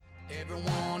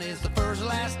Everyone is the first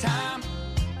last time.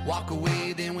 Walk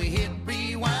away, then we hit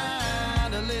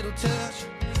rewind. A little touch,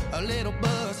 a little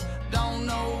buzz. Don't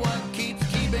know what keeps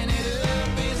keeping it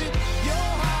up. Is it your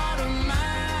heart or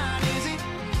mine? Is it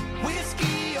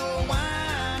whiskey or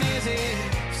wine? Is it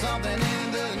something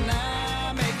in the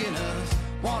night making us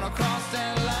wanna cross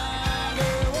that line?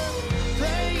 Girl, we're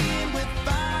playing with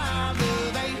 5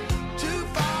 of 8, too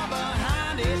far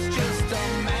behind. It's just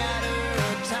a matter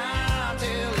of time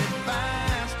till it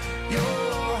finds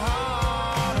your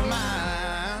heart or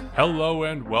mine. Hello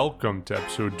and welcome to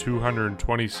episode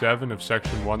 227 of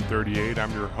Section 138.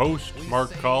 I'm your host,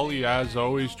 Mark Colley, as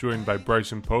always, joined by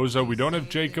Bryson Poza. We don't have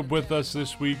Jacob with us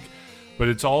this week, but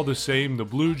it's all the same. The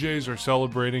Blue Jays are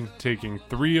celebrating, taking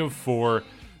 3 of 4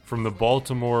 from the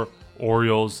Baltimore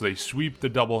Orioles. They sweep the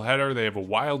doubleheader. They have a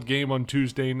wild game on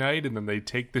Tuesday night, and then they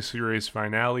take the series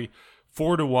finale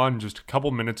 4-1 just a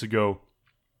couple minutes ago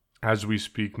as we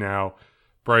speak now.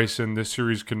 Bryson, this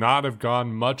series could not have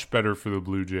gone much better for the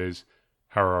Blue Jays.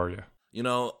 How are you? You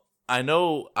know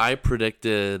I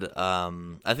predicted,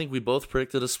 I think we both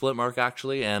predicted a split, Mark,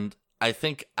 actually, and I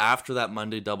think after that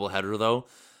Monday doubleheader, though,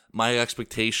 my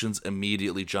expectations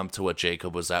immediately jumped to what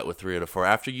Jacob was at with 3 out of 4.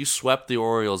 After you swept the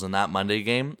Orioles in that Monday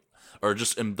game, or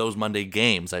just in those Monday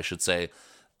games, I should say,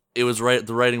 it was right.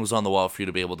 The writing was on the wall for you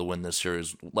to be able to win this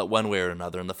series one way or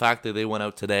another. And the fact that they went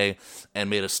out today and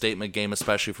made a statement game,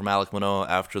 especially from Alek Manoah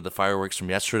after the fireworks from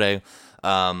yesterday,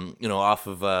 off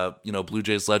of Blue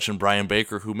Jays legend Brian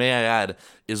Baker, who, may I add,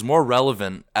 is more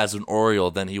relevant as an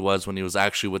Oriole than he was when he was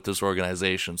actually with this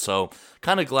organization. So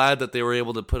kind of glad that they were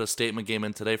able to put a statement game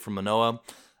in today from Manoah.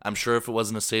 I'm sure if it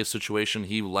wasn't a safe situation,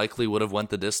 he likely would have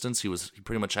went the distance. He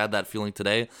pretty much had that feeling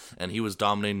today, and he was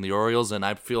dominating the Orioles, and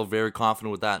I feel very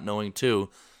confident with that, knowing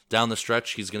too, down the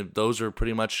stretch, those are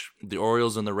pretty much, the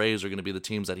Orioles and the Rays are going to be the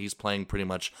teams that he's playing pretty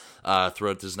much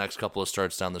throughout his next couple of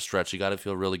starts down the stretch. You got to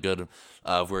feel really good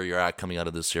of where you're at coming out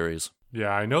of this series. Yeah,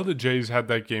 I know the Jays had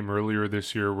that game earlier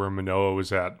this year where Manoah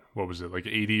was at,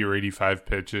 80 or 85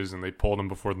 pitches, and they pulled him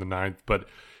before the 9th, but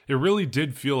it really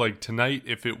did feel like tonight,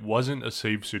 if it wasn't a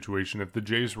safe situation, if the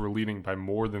Jays were leading by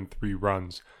more than 3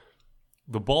 runs,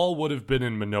 the ball would have been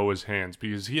in Manoah's hands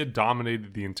because he had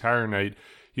dominated the entire night.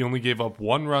 He only gave up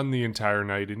 1 run the entire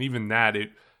night, and even that, it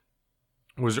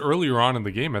was earlier on in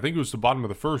the game. I think it was the bottom of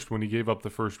the first when he gave up the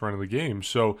first run of the game.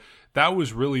 So that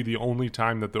was really the only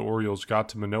time that the Orioles got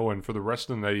to Manoah, and for the rest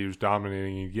of the night, he was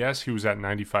dominating. Yes, he was at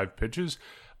 95 pitches,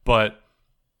 but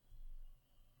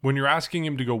when you're asking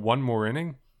him to go one more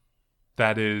inning,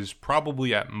 that is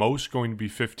probably at most going to be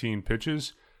 15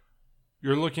 pitches,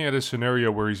 you're looking at a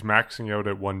scenario where he's maxing out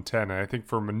at 110. And I think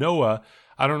for Manoah,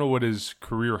 I don't know what his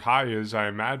career high is. I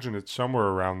imagine it's somewhere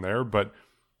around there, but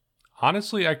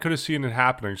honestly, I could have seen it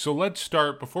happening. So let's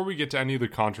start, before we get to any of the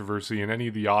controversy and any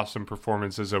of the awesome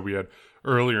performances that we had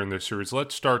earlier in this series,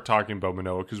 let's start talking about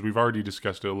Manoah, because we've already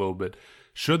discussed it a little bit.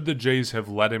 Should the Jays have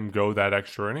let him go that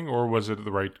extra inning, or was it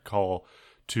the right call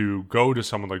to go to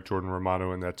someone like Jordan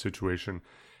Romano in that situation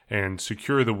and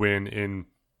secure the win in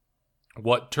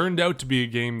what turned out to be a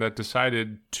game that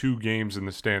decided 2 games in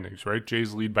the standings, right?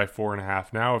 Jays lead by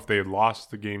 4.5 now. If they had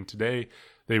lost the game today,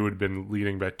 they would have been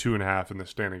leading by 2.5 in the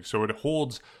standings. So it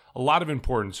holds a lot of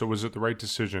importance. So was it the right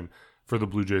decision for the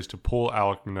Blue Jays to pull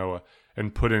Alek Manoah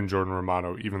and put in Jordan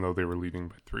Romano, even though they were leading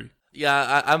by 3?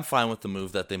 Yeah, I'm fine with the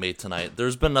move that they made tonight.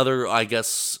 There's been other, I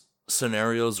guess,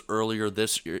 scenarios earlier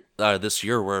this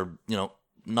year where,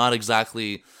 not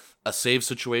exactly a save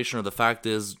situation, or the fact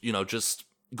is, just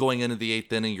going into the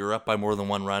 8th inning, you're up by more than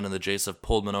 1 run, and the Jays have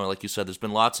pulled Manoah. Like you said, there's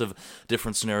been lots of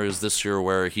different scenarios this year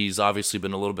where he's obviously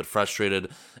been a little bit frustrated,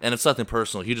 and it's nothing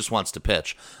personal. He just wants to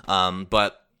pitch.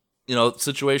 But,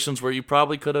 situations where you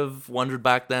probably could have wondered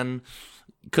back then,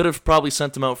 could have probably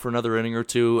sent him out for another inning or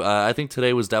 2. I think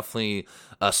today was definitely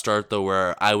a start, though,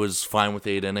 where I was fine with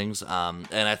 8 innings. And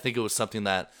I think it was something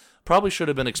that probably should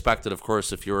have been expected, of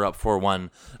course, if you were up 4-1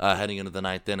 heading into the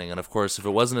 9th inning. And, of course, if it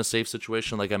wasn't a safe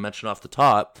situation, like I mentioned off the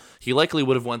top, he likely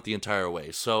would have went the entire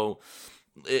way. So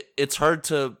it's hard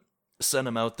to send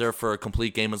him out there for a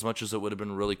complete game, as much as it would have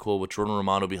been really cool with Jordan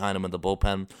Romano behind him in the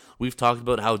bullpen. We've talked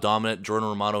about how dominant Jordan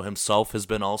Romano himself has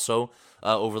been also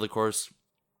over the course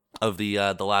of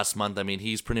the last month. I mean,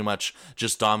 he's pretty much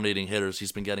just dominating hitters.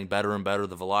 He's been getting better and better.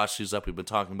 The velocity's up. We've been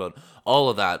talking about all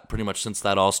of that pretty much since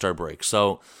that All-Star break.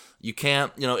 So you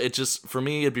can't, it just, for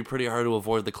me, it'd be pretty hard to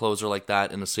avoid the closer like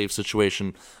that in a safe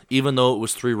situation, even though it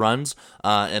was 3 runs,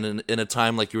 and in a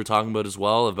time like you were talking about as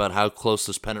well, about how close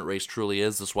this pennant race truly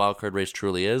is, this wild card race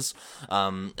truly is,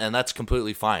 and that's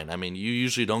completely fine. I mean, you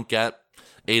usually don't get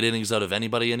 8 innings out of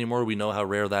anybody anymore. We know how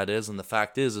rare that is. And the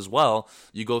fact is, as well,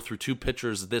 you go through 2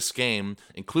 pitchers this game,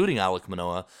 including Alek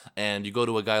Manoah, and you go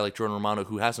to a guy like Jordan Romano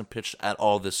who hasn't pitched at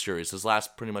all this series. His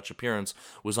last pretty much appearance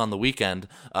was on the weekend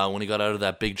when he got out of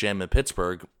that big jam in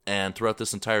Pittsburgh. And throughout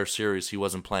this entire series, he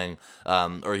wasn't playing,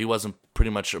 or he wasn't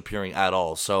pretty much appearing at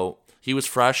all. So he was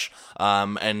fresh,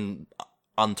 and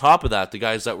on top of that, the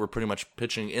guys that were pretty much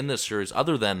pitching in this series,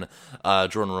 other than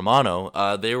Jordan Romano,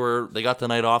 they got the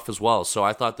night off as well. So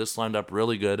I thought this lined up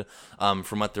really good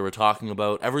from what they were talking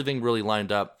about. Everything really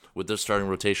lined up with their starting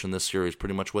rotation this series,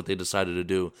 pretty much what they decided to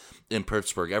do in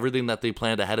Pittsburgh. Everything that they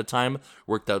planned ahead of time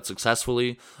worked out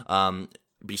successfully,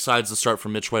 besides the start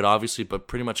from Mitch White, obviously, but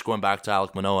pretty much going back to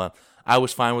Alek Manoah, I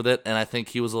was fine with it, and I think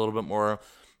he was a little bit more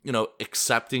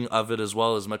accepting of it as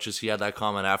well, as much as he had that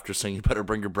comment after saying, you better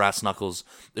bring your brass knuckles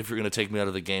if you're going to take me out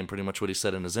of the game, pretty much what he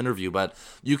said in his interview. But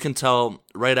you can tell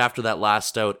right after that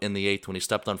last out in the 8th, when he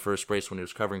stepped on first base, when he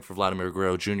was covering for Vladimir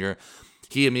Guerrero Jr.,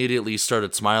 he immediately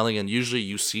started smiling, and usually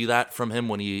you see that from him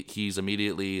when he's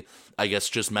immediately, I guess,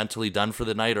 just mentally done for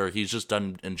the night, or he's just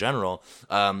done in general.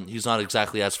 He's not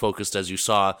exactly as focused as you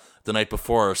saw the night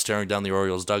before, staring down the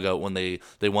Orioles dugout when they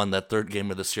won that 3rd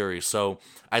game of the series. So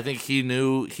I think he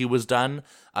knew he was done.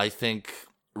 I think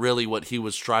really what he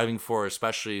was striving for,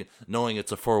 especially knowing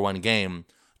it's a 4-1 game,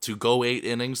 to go 8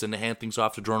 innings and to hand things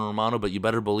off to Jordan Romano. But you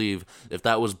better believe if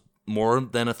that was more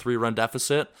than a 3-run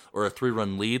deficit or a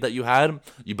 3-run lead that you had,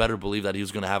 you better believe that he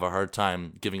was going to have a hard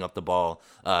time giving up the ball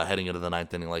heading into the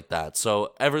 9th inning like that.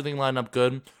 So everything lined up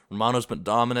good. Romano's been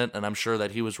dominant, and I'm sure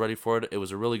that he was ready for it. It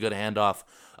was a really good handoff,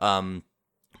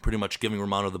 pretty much giving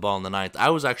Romano the ball in the 9th. I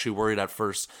was actually worried at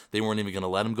first they weren't even going to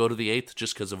let him go to the 8th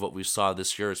just because of what we saw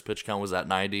this year. His pitch count was at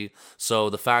 90. So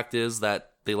the fact is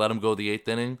that they let him go the 8th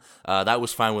inning. That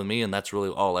was fine with me, and that's really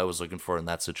all I was looking for in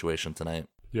that situation tonight.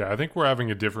 Yeah, I think we're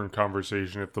having a different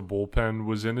conversation if the bullpen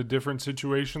was in a different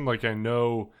situation. Like, I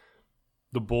know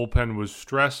the bullpen was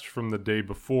stressed from the day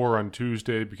before on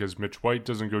Tuesday because Mitch White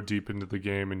doesn't go deep into the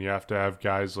game, and you have to have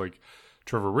guys like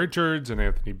Trevor Richards and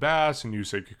Anthony Bass and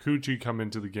Yusei Kikuchi come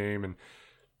into the game.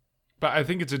 But I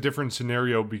think it's a different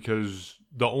scenario because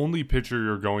the only pitcher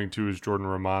you're going to is Jordan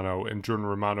Romano, and Jordan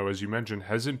Romano, as you mentioned,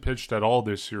 hasn't pitched at all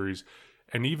this series.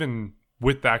 And even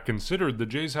with that considered, the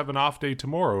Jays have an off day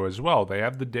tomorrow as well. They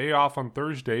have the day off on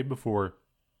Thursday before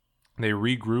they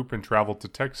regroup and travel to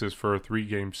Texas for a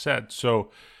 3-game set.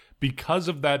 So because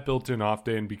of that built-in off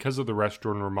day and because of the rest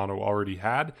Jordan Romano already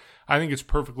had, I think it's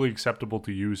perfectly acceptable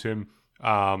to use him,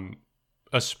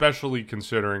 especially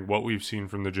considering what we've seen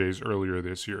from the Jays earlier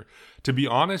this year. To be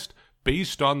honest,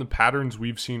 based on the patterns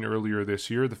we've seen earlier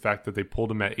this year, the fact that they pulled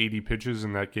him at 80 pitches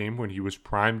in that game when he was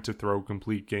primed to throw a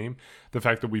complete game, the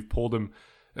fact that we've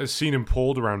seen him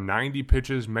pulled around 90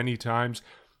 pitches many times,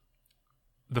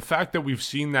 the fact that we've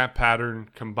seen that pattern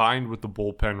combined with the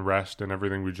bullpen rest and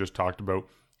everything we just talked about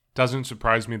doesn't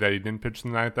surprise me that he didn't pitch the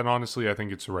 9th, and honestly, I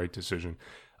think it's the right decision.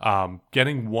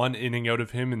 Getting 1 inning out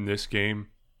of him in this game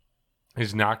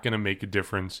is not going to make a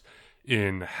difference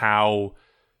in how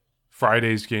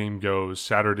Friday's game goes,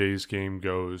 Saturday's game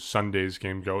goes, Sunday's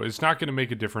game goes. It's not going to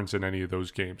make a difference in any of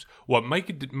those games. What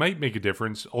might make a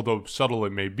difference, although subtle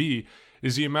it may be,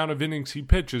 is the amount of innings he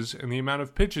pitches and the amount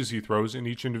of pitches he throws in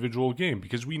each individual game,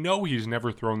 because we know he's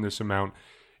never thrown this amount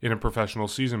in a professional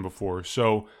season before.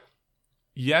 So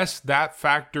yes, that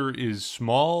factor is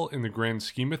small in the grand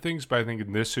scheme of things, but I think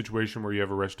in this situation where you have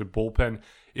a rested bullpen,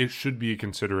 it should be a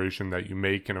consideration that you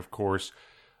make. And of course,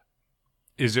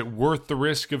 is it worth the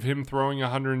risk of him throwing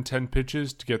 110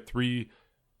 pitches to get 3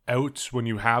 outs when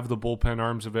you have the bullpen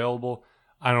arms available?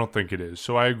 I don't think it is.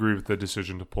 So I agree with the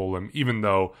decision to pull him, even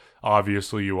though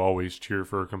obviously you always cheer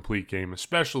for a complete game,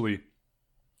 especially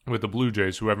with the Blue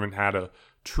Jays, who haven't had a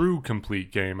true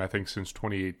complete game, I think, since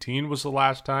 2018 was the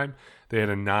last time they had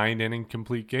a 9-inning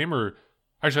complete game. Or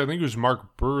actually, I think it was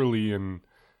Mark Burley in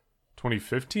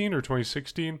 2015 or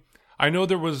 2016. I know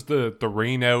there was the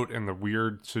rain out and the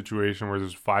weird situation where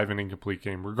there's a 5-inning complete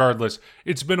game. Regardless,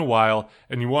 it's been a while,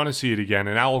 and you want to see it again.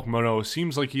 And Alek Manoah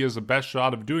seems like he has the best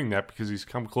shot of doing that because he's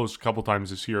come close a couple times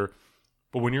this year.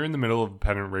 But when you're in the middle of a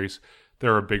pennant race,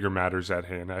 there are bigger matters at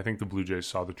hand. I think the Blue Jays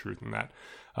saw the truth in that.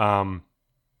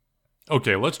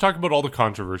 Okay, let's talk about all the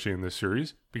controversy in this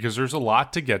series because there's a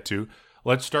lot to get to.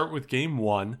 Let's start with Game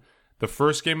 1, the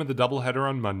first game of the doubleheader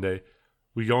on Monday.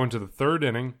 We go into the 3rd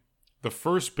inning. The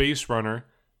first base runner,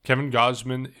 Kevin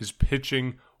Gausman, is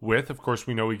pitching with. Of course,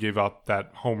 we know he gave up that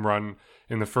home run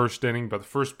in the first inning, but the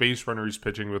first base runner he's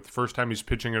pitching with, the first time he's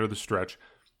pitching out of the stretch.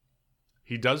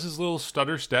 He does his little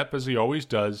stutter step, as he always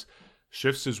does,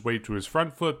 shifts his weight to his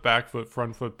front foot, back foot,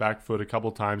 a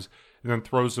couple times, and then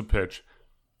throws the pitch.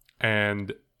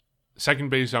 And second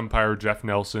base umpire Jeff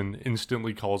Nelson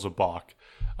instantly calls a balk.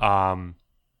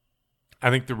 I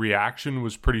think the reaction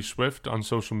was pretty swift on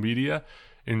social media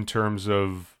in terms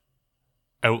of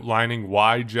outlining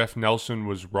why Jeff Nelson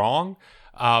was wrong.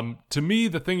 To me,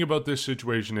 the thing about this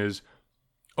situation is,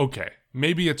 okay,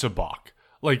 maybe it's a balk.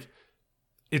 Like,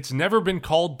 it's never been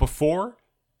called before.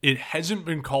 It hasn't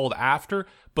been called after,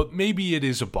 but maybe it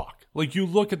is a balk. Like, you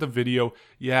look at the video,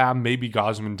 yeah, maybe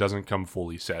Gausman doesn't come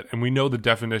fully set. And we know the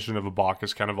definition of a balk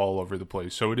is kind of all over the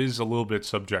place, so it is a little bit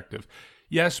subjective.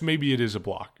 Yes, maybe it is a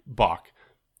balk.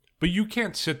 But you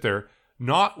can't sit there,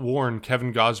 not warn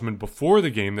Kevin Gausman before the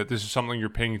game that this is something you're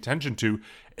paying attention to,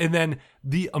 and then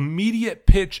the immediate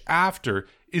pitch after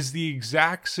is the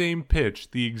exact same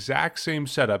pitch, the exact same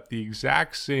setup, the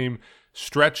exact same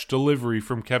stretch delivery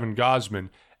from Kevin Gausman,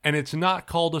 and it's not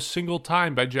called a single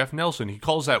time by Jeff Nelson. He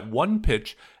calls that one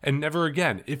pitch and never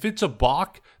again. If it's a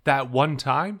balk that one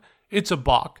time, it's a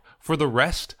balk for the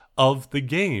rest of the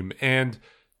game. And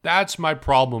that's my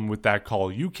problem with that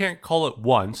call. You can't call it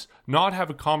once, not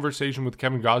have a conversation with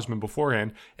Kevin Gausman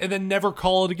beforehand, and then never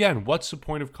call it again. What's the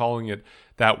point of calling it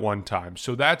that one time?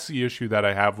 So that's the issue that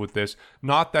I have with this.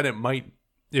 Not that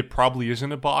it probably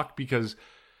isn't a balk, because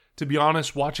to be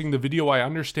honest, watching the video, I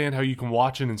understand how you can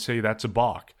watch it and say that's a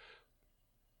balk.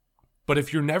 But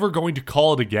if you're never going to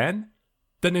call it again,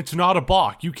 then it's not a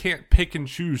balk. You can't pick and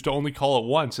choose to only call it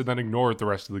once and then ignore it the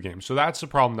rest of the game. So that's the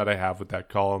problem that I have with that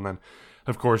call. And then,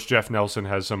 of course, Jeff Nelson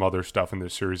has some other stuff in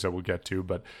this series that we'll get to.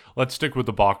 But let's stick with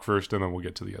the balk first, and then we'll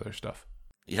get to the other stuff.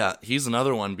 Yeah, he's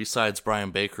another one besides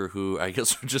Brian Baker, who I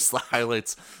guess are just the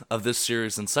highlights of this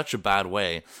series in such a bad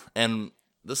way. And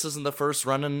this isn't the first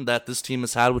run-in that this team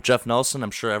has had with Jeff Nelson. I'm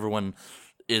sure everyone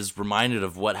is reminded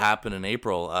of what happened in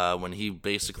April when he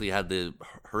basically had the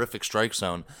horrific strike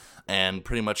zone and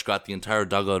pretty much got the entire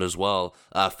dugout as well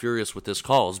furious with his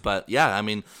calls. But yeah, I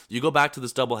mean, you go back to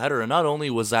this doubleheader, and not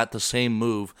only was that the same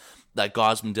move that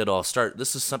Gausman did all start,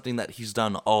 this is something that he's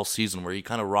done all season, where he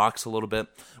kind of rocks a little bit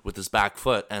with his back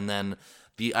foot, and then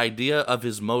the idea of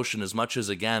his motion, as much as,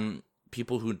 again,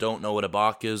 people who don't know what a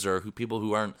balk is, or people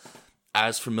who aren't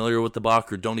as familiar with the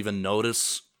balk or don't even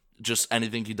notice just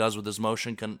anything he does with his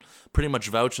motion, can pretty much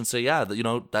vouch and say, yeah,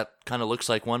 that kind of looks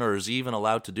like one, or is he even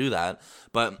allowed to do that?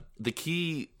 But the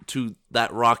key to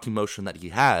that rocking motion that he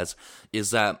has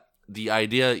is that the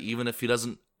idea, even if he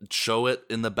doesn't show it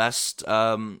in the best,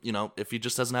 if he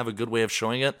just doesn't have a good way of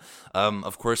showing it,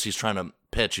 of course he's trying to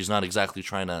pitch. He's not exactly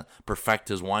trying to perfect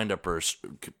his windup or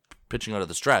pitching out of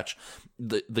the stretch.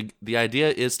 The idea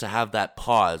is to have that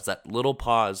pause, that little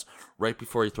pause right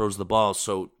before he throws the ball.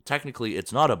 So technically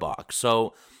it's not a balk.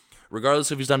 So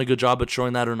regardless if he's done a good job at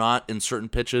showing that or not, in certain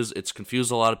pitches, it's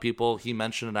confused a lot of people. He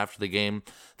mentioned it after the game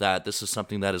that this is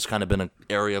something that has kind of been an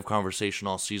area of conversation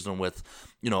all season with,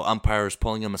 umpires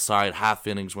pulling him aside half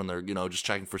innings when they're, just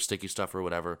checking for sticky stuff or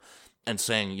whatever, and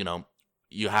saying,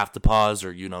 you have to pause,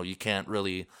 or, you can't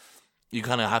really, you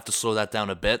kind of have to slow that down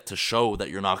a bit to show that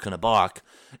you're not going to balk.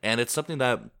 And it's something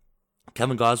that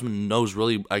Kevin Gausman knows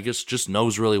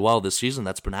really well this season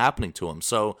that's been happening to him.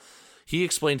 So he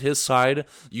explained his side.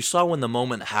 You saw when the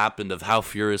moment happened of how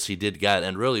furious he did get,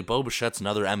 and really Bo Bichette's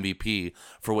another MVP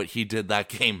for what he did that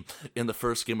game in the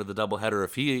first game of the doubleheader.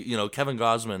 If he, Kevin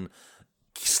Gausman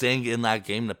staying in that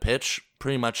game to pitch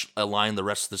pretty much aligned the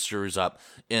rest of the series up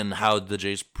in how the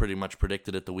Jays pretty much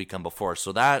predicted it the weekend before.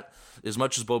 So that, as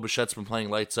much as Bo Bichette's been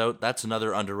playing lights out, that's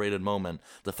another underrated moment.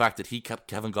 The fact that he kept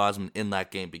Kevin Gausman in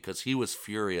that game, because he was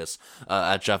furious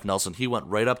at Jeff Nelson. He went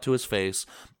right up to his face,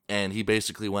 and he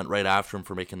basically went right after him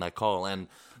for making that call. And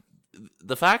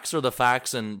the facts are the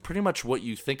facts, and pretty much what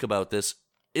you think about this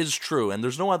is true, and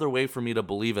there's no other way for me to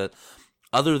believe it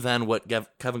other than what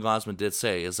Kevin Gausman did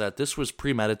say, is that this was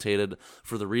premeditated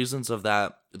for the reasons of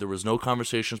that there was no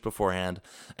conversations beforehand,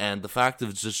 and the fact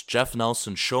of just Jeff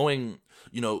Nelson showing,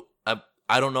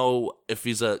 I don't know if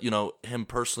he's him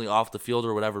personally off the field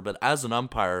or whatever, but as an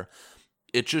umpire,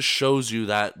 it just shows you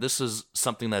that this is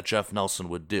something that Jeff Nelson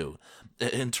would do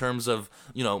in terms of,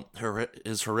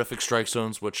 his horrific strike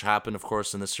zones, which happened, of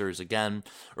course, in this series again,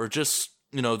 or just,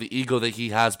 the ego that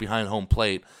he has behind home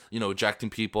plate, ejecting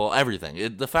people,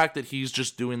 everything. The fact that he's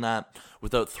just doing that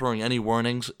without throwing any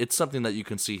warnings, it's something that you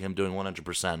can see him doing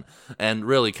 100%. And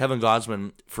really, Kevin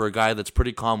Gausman, for a guy that's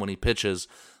pretty calm when he pitches,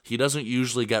 he doesn't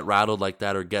usually get rattled like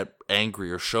that or get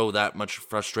angry or show that much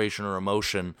frustration or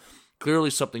emotion.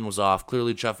 Clearly something was off.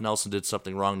 Clearly Jeff Nelson did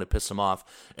something wrong to piss him off.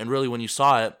 And really, when you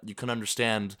saw it, you can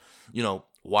understand,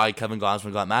 why Kevin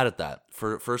Gausman got mad at that.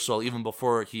 First of all, even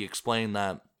before he explained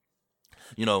that,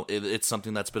 it's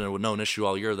something that's been a known issue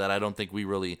all year that I don't think we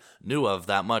really knew of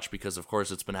that much, because, of course,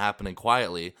 it's been happening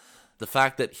quietly. the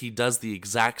fact that he does the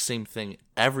exact same thing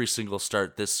every single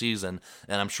start this season,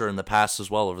 and I'm sure in the past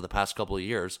as well, over the past couple of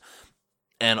years,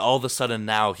 and all of a sudden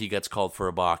now he gets called for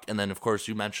a balk. And then, of course,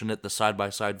 you mentioned it, the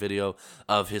side-by-side video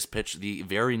of his pitch the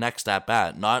very next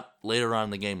at-bat, not later on in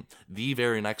the game, the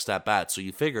very next at-bat. So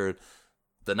you figured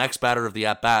the next batter of the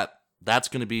at-bat, that's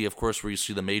going to be, of course, where you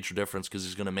see the major difference, because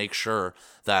he's going to make sure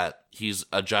that he's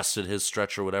adjusted his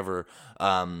stretch or whatever,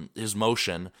 his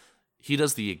motion. He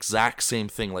does the exact same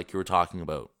thing like you were talking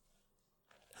about.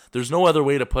 There's no other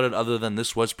way to put it other than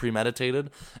this was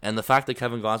premeditated, and the fact that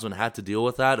Kevin Gausman had to deal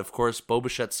with that, of course, Bo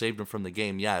Bichette saved him from the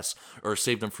game, yes, or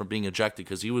saved him from being ejected,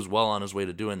 because he was well on his way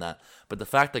to doing that. But the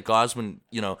fact that Gausman,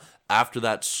 after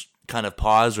that kind of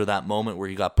pause or that moment where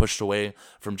he got pushed away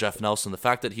from Jeff Nelson, the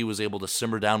fact that he was able to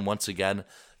simmer down once again,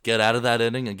 get out of that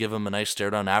inning and give him a nice stare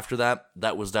down after that,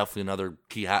 that was definitely another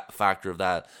key factor of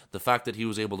that. The fact that he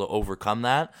was able to overcome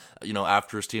that,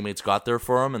 after his teammates got there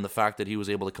for him, and the fact that he was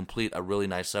able to complete a really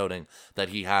nice outing that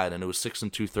he had, and it was 6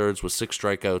 2/3 with 6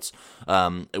 strikeouts,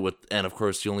 and of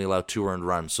course he only allowed 2 earned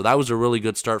runs. So that was a really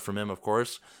good start from him. Of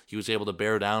course, he was able to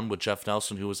bear down with Jeff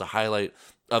Nelson, who was a highlight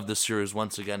of this series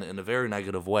once again in a very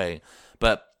negative way.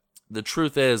 But the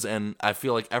truth is, and I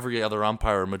feel like every other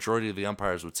umpire, majority of the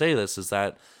umpires would say this, is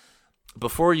that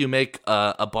before you make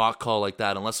a balk call like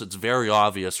that, unless it's very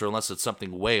obvious or unless it's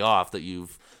something way off that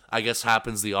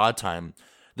happens the odd time,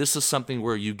 this is something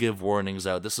where you give warnings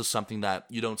out. This is something that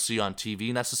you don't see on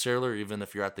TV necessarily, or even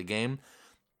if you're at the game.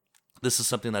 This is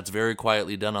something that's very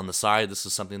quietly done on the side. This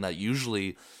is something that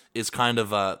usually is kind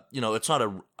of it's not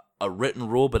a written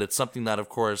rule, but it's something that, of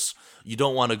course, you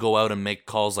don't want to go out and make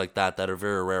calls like that are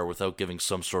very rare without giving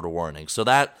some sort of warning. So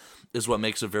that is what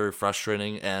makes it very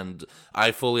frustrating, and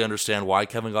I fully understand why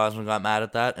Kevin Gausman got mad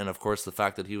at that, and of course the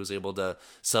fact that he was able to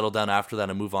settle down after that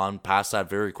and move on past that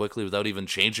very quickly without even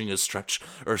changing his stretch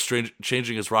or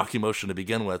changing his rocky motion to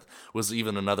begin with was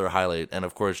even another highlight, and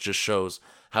of course just shows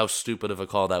how stupid of a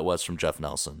call that was from Jeff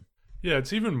Nelson. Yeah,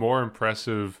 it's even more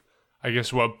impressive, I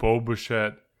guess, what Bo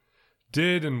Bichette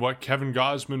did and what Kevin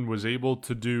Gausman was able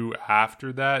to do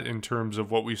after that in terms of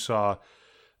what we saw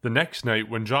the next night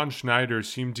when John Schneider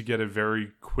seemed to get a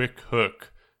very quick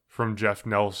hook from Jeff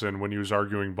Nelson when he was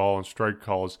arguing ball and strike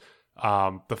calls.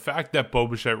 The fact that Bo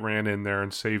Bichette ran in there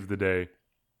and saved the day,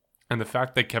 and the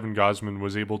fact that Kevin Gausman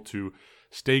was able to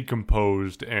stay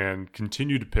composed and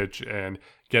continue to pitch and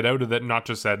get out of that, not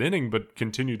just that inning, but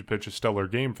continue to pitch a stellar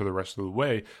game for the rest of the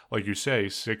way. Like you say,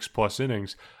 6+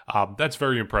 innings. That's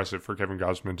very impressive for Kevin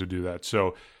Gausman to do that.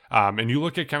 So, and you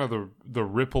look at kind of the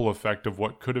ripple effect of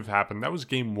what could have happened. That was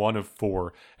game 1 of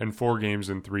 4 and 4 games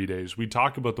in 3 days. We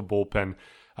talk about the bullpen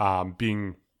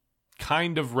being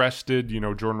kind of rested,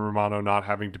 Jordan Romano not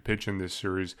having to pitch in this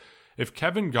series. If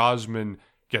Kevin Gausman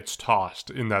gets tossed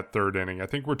in that 3rd inning, I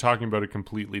think we're talking about a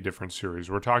completely different series.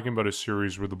 We're talking about a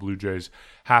series where the Blue Jays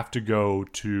have to go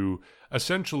to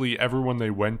essentially everyone they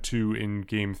went to in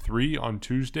game 3 on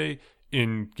Tuesday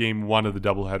in game 1 of the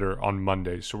doubleheader on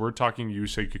Monday. So we're talking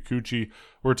Yusei Kikuchi,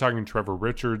 we're talking Trevor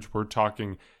Richards, we're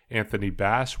talking Anthony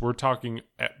Bass, we're talking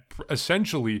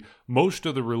essentially most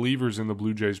of the relievers in the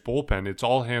Blue Jays bullpen. It's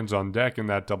all hands on deck in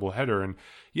that doubleheader. And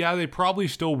yeah, they probably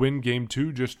still win game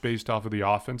 2 just based off of the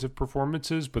offensive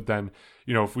performances. But then,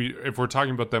 if we're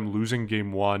talking about them losing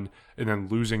game 1 and then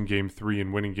losing game 3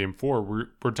 and winning game 4,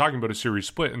 we're talking about a series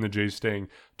split and the Jays staying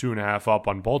 2.5 up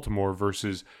on Baltimore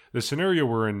versus the scenario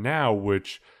we're in now,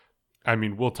 which,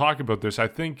 we'll talk about this. I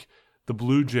think the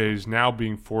Blue Jays now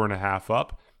being 4.5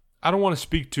 up, I don't want to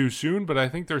speak too soon, but I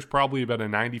think there's probably about a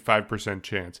 95%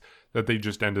 chance that they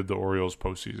just ended the Orioles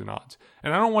postseason odds.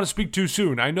 And I don't want to speak too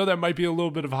soon. I know that might be a little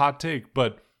bit of a hot take,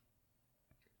 but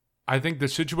I think the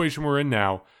situation we're in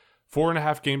now,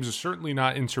 4.5 games is certainly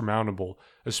not insurmountable,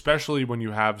 especially when you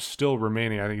have still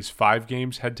remaining, I think it's 5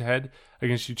 games head-to-head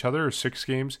against each other, or 6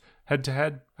 games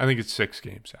head-to-head. I think it's 6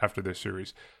 games after this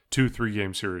series, 2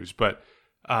 3-game series. But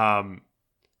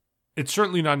it's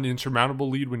certainly not an insurmountable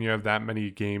lead when you have that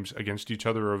many games against each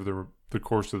other over the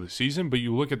course of the season. But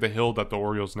you look at the hill that the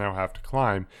Orioles now have to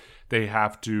climb. They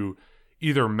have to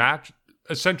either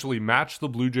essentially match the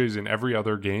Blue Jays in every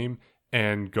other game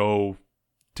and go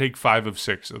take 5 of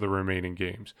 6 of the remaining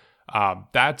games.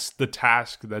 That's the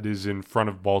task that is in front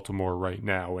of Baltimore right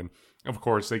now. And of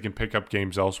course, they can pick up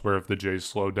games elsewhere if the Jays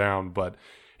slow down. But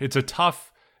it's a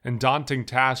tough and daunting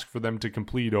task for them to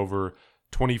complete over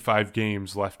 25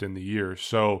 games left in the year.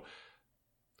 So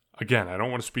again, I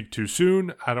don't want to speak too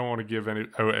soon. I don't want to give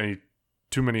any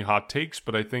too many hot takes,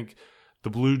 but I think the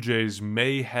Blue Jays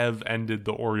may have ended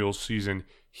the Orioles season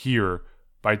here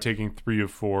by taking 3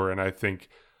 of 4. And I think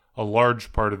a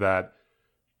large part of that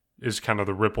is kind of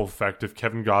the ripple effect of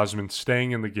Kevin Gausman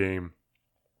staying in the game,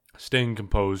 staying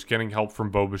composed, getting help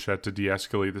from Bo Bichette to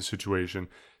de-escalate the situation,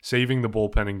 saving the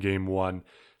bullpen in Game 1,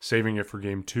 saving it for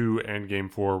Game 2 and Game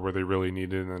 4 where they really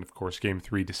needed it, and then, of course, Game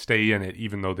 3 to stay in it,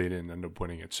 even though they didn't end up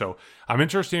winning it. So I'm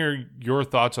interested in your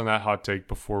thoughts on that hot take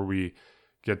before we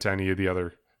get to any of the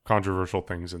other controversial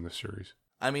things in this series.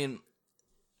 I mean,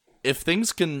 if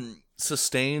things can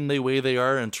sustain the way they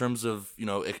are in terms of,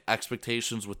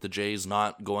 expectations with the Jays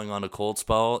not going on a cold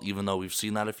spell, even though we've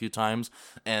seen that a few times,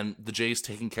 and the Jays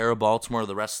taking care of Baltimore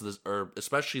the rest of this, or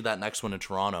especially that next one in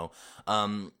Toronto,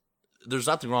 there's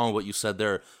nothing wrong with what you said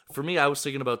there. For me, I was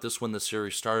thinking about this when the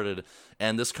series started,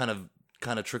 and this kind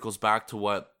of trickles back to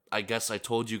what I guess I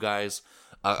told you guys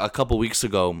a couple weeks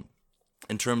ago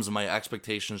in terms of my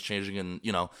expectations changing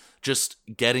and, just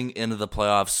getting into the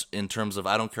playoffs in terms of,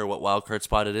 I don't care what wildcard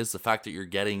spot it is, the fact that you're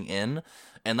getting in.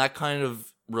 And that kind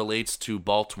of relates to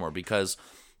Baltimore, because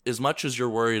as much as you're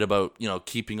worried about,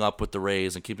 keeping up with the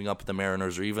Rays and keeping up with the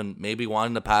Mariners, or even maybe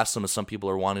wanting to pass them as some people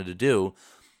are wanting to do,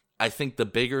 I think the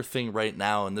bigger thing right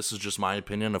now, and this is just my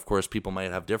opinion, of course people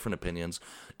might have different opinions,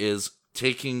 is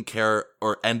taking care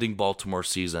or ending Baltimore's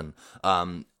season.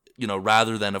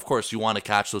 Rather than, of course, you want to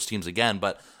catch those teams again,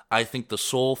 but I think the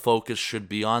sole focus should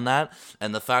be on that.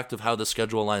 And the fact of how the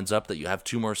schedule lines up, that you have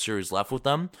 2 more series left with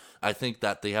them, I think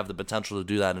that they have the potential to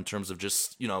do that in terms of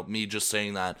just, me just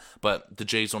saying that, but the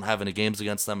Jays don't have any games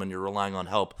against them and you're relying on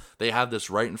help. They have this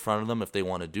right in front of them if they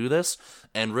want to do this.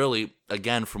 And really,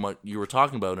 again, from what you were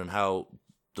talking about and how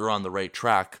they're on the right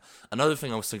track, another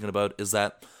thing I was thinking about is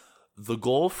that the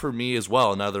goal for me as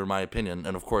well, another my opinion,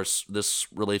 and of course this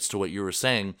relates to what you were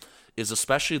saying, is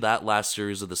especially that last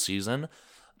series of the season,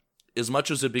 as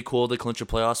much as it'd be cool to clinch a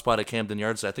playoff spot at Camden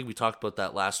Yards, I think we talked about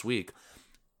that last week,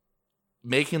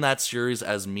 making that series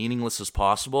as meaningless as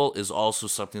possible is also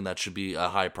something that should be a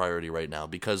high priority right now,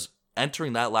 because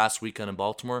entering that last weekend in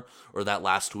Baltimore, or that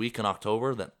last week in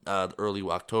October, that early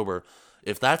October,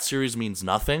 if that series means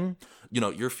nothing,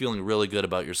 you're feeling really good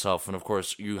about yourself. And of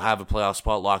course, you have a playoff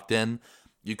spot locked in.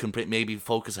 You can maybe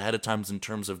focus ahead of time in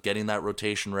terms of getting that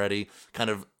rotation ready, kind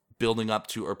of building up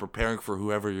to or preparing for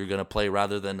whoever you're going to play,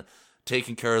 rather than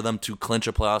taking care of them to clinch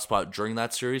a playoff spot during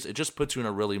that series. It just puts you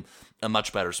in a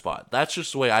much better spot. That's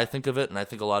just the way I think of it, and I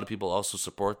think a lot of people also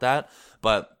support that.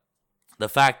 But the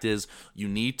fact is, you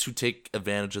need to take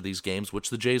advantage of these games,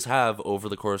 which the Jays have over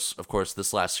the course, of course,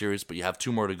 this last series, but you have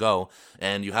 2 more to go,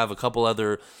 and you have a couple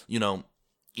other, I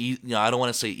don't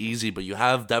want to say easy, but you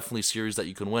have definitely series that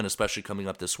you can win, especially coming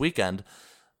up this weekend.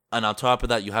 And on top of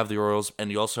that, you have the Orioles, and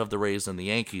you also have the Rays and the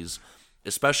Yankees.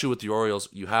 Especially with the Orioles,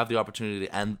 you have the opportunity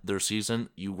to end their season.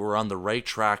 You were on the right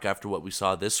track after what we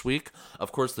saw this week.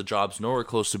 Of course, the job's nowhere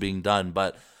close to being done,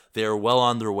 but they're well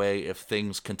on their way if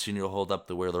things continue to hold up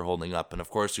the way they're holding up. And of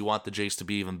course, you want the Jays to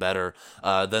be even better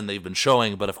than they've been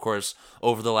showing. But of course,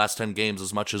 over the last 10 games,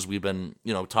 as much as we've been,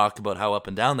 talked about how up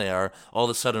and down they are, all of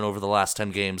a sudden over the last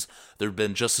 10 games, they've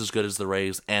been just as good as the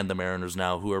Rays and the Mariners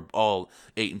now, who are all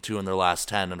 8-2 in their last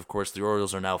 10. And of course, the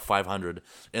Orioles are now 500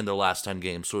 in their last 10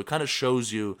 games. So it kind of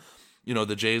shows you,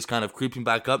 the Jays kind of creeping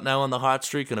back up now on the hot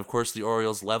streak. And of course, the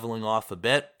Orioles leveling off a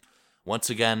bit.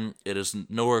 Once again, it is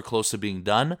nowhere close to being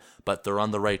done, but they're on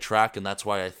the right track, and that's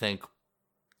why I think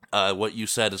what you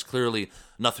said is clearly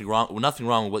nothing wrong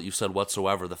with what you said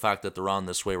whatsoever. The fact that they're on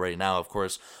this way right now, of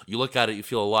course, you look at it, you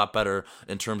feel a lot better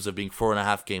in terms of being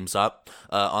 4.5 games up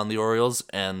on the Orioles,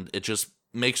 and it just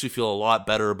makes you feel a lot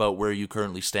better about where you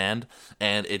currently stand.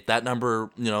 And that number,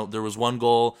 there was one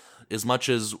goal. As much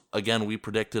as, again, we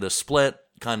predicted a split,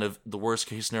 kind of the worst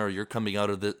case scenario, you're coming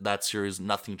out of that series,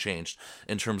 nothing changed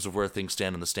in terms of where things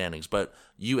stand in the standings. But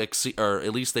or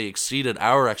at least they exceeded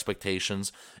our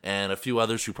expectations, and a few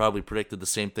others who probably predicted the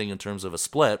same thing in terms of a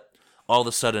split. All of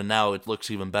a sudden now it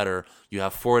looks even better. You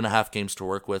have 4.5 games to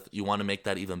work with. You want to make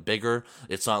that even bigger.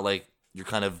 It's not like you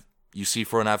see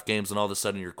 4.5 games and all of a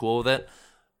sudden you're cool with it.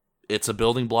 It's a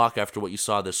building block after what you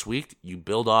saw this week. You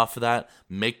build off of that,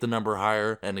 make the number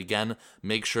higher, and again,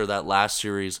 make sure that last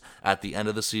series at the end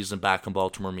of the season back in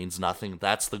Baltimore means nothing.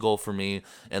 That's the goal for me,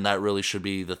 and that really should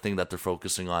be the thing that they're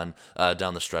focusing on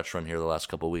down the stretch run here the last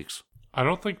couple of weeks. I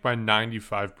don't think by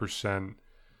 95%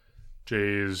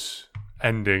 Jays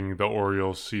ending the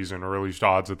Orioles season, or at least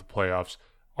odds at the playoffs,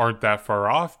 aren't that far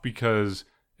off, because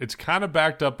it's kind of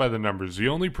backed up by the numbers. The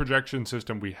only projection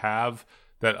system we have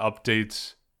that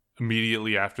updates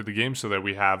immediately after the game, so that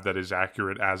we have that is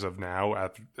accurate as of now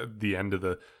at the end of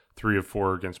the 3 of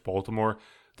 4 against Baltimore.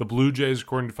 The Blue Jays,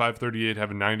 according to 538, have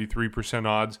a 93%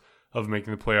 odds of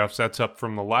making the playoffs. That's up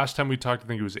from the last time we talked. I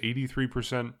think it was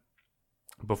 83%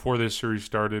 before this series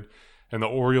started. And the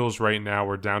Orioles right now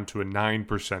are down to a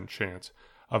 9% chance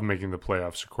of making the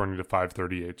playoffs, according to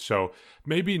 538. So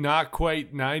maybe not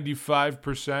quite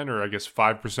 95%, or I guess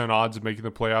 5% odds of making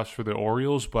the playoffs for the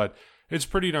Orioles, but it's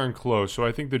pretty darn close. So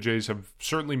I think the Jays have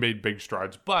certainly made big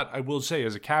strides. But I will say,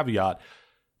 as a caveat,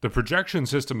 the projection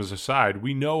system is aside,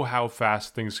 we know how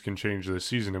fast things can change this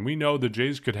season. And we know the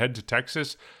Jays could head to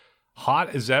Texas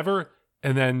hot as ever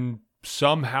and then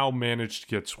somehow manage to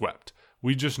get swept.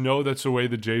 We just know that's the way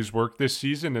the Jays work this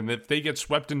season. And if they get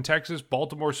swept in Texas,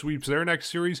 Baltimore sweeps their next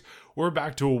series, we're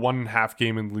back to a 1.5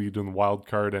 game in lead in the wild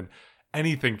card, and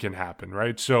anything can happen,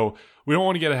 right? So we don't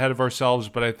want to get ahead of ourselves,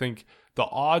 but I think the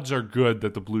odds are good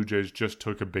that the Blue Jays just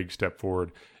took a big step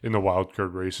forward in the wild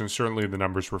card race, and certainly the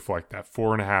numbers reflect that.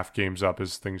 4.5 games up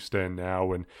as things stand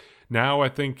now, and now I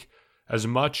think, as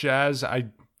much as I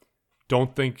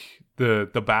don't think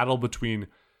the battle between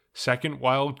second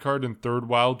wild card and third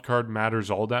wild card matters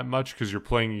all that much because you're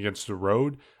playing against the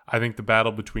road, I think the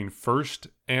battle between first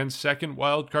and second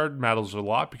wild card matters a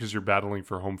lot because you're battling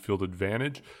for home field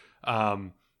advantage.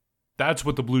 That's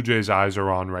what the Blue Jays' eyes are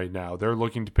on right now. They're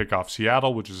looking to pick off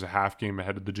Seattle, which is a half game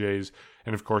ahead of the Jays,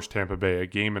 and of course Tampa Bay, a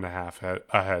game and a half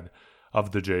ahead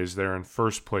of the Jays. They're in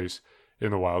first place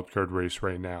in the wild card race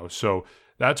right now. So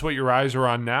that's what your eyes are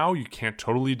on now. You can't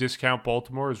totally discount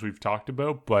Baltimore, as we've talked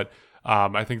about, but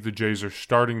I think the Jays are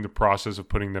starting the process of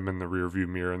putting them in the rearview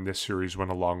mirror, and this series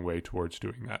went a long way towards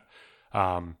doing that.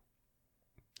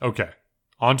 Okay,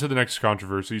 on to the next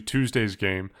controversy, Tuesday's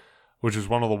game, which is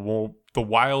one of the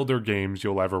wilder games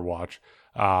you'll ever watch.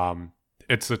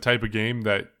 It's the type of game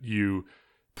that you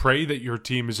pray that your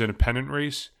team is in a pennant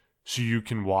race so you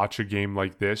can watch a game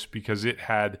like this because it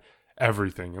had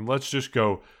everything. And let's just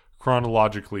go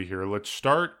chronologically here. Let's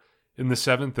start in the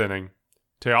 7th inning.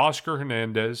 Teoscar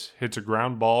Hernandez hits a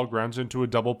ground ball, grounds into a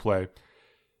double play.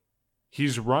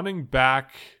 He's running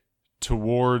back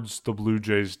towards the Blue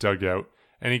Jays dugout,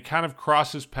 and he kind of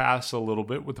crosses paths a little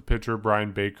bit with the pitcher,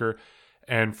 Brian Baker.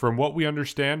 And from what we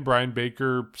understand, Brian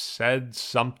Baker said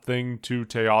something to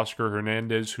Teoscar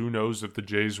Hernandez. Who knows if the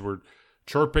Jays were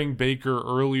chirping Baker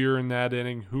earlier in that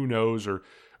inning? Who knows, or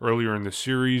earlier in the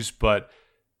series? But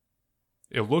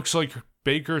it looks like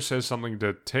Baker says something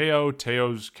to Teo.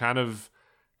 Teo's kind of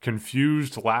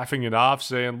confused, laughing it off,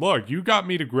 saying, "Look, you got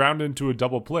me to ground into a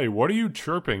double play. What are you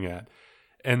chirping at?"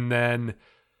 And then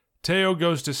Teo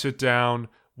goes to sit down.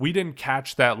 We didn't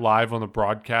catch that live on the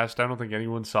broadcast. I don't think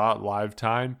anyone saw it live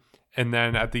time. And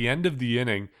then at the end of the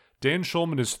inning, Dan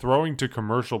Shulman is throwing to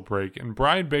commercial break, and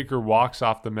Brian Baker walks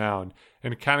off the mound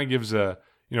and kind of gives a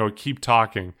keep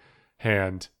talking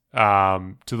hand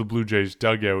to the Blue Jays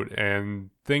dugout, and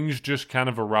things just kind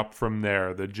of erupt from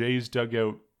there. The Jays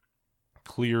dugout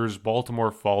clears,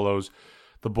 Baltimore follows,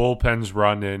 the bullpens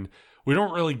run in. We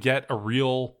don't really get a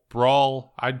real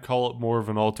brawl. I'd call it more of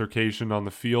an altercation on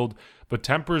the field, but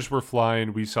tempers were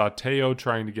flying. We saw Teo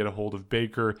trying to get a hold of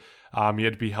Baker. He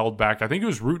had to be held back. I think it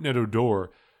was Rougned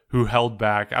Odor who held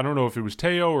back. I don't know if it was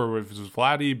Teo or if it was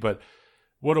Vladdy, but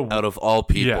out of all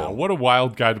people. Yeah, what a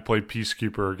wild guy to play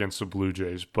peacekeeper against the Blue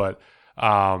Jays. But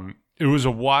it was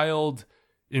a wild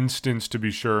instance to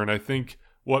be sure, and I think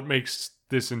what makes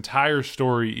this entire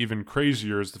story even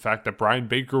crazier is the fact that Brian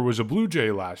Baker was a Blue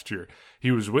Jay last year. He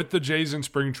was with the Jays in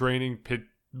spring training,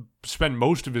 spent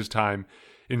most of his time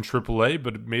in AAA,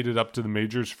 but made it up to the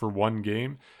majors for one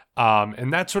game.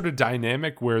 And that sort of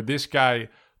dynamic where this guy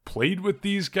played with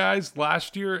these guys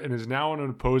last year and is now on an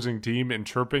opposing team and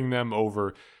chirping them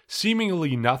over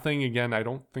seemingly nothing. Again, I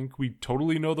don't think we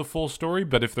totally know the full story,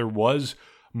 but if there was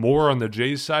more on the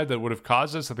Jays side that would have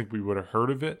caused this, I think we would have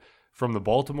heard of it from the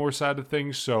Baltimore side of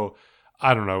things. So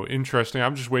I don't know. Interesting.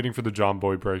 I'm just waiting for the John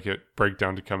Boy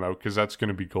breakdown to come out because that's going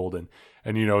to be golden.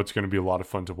 And it's going to be a lot of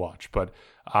fun to watch. But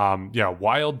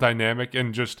wild dynamic.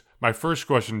 And just my first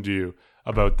question to you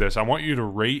about this, I want you to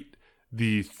rate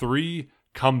the 3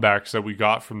 comebacks that we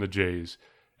got from the Jays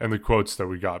and the quotes that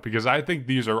we got, because I think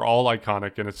these are all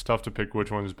iconic and it's tough to pick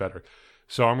which one is better.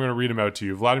 So I'm going to read them out to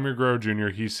you. Vladimir Guerrero Jr.,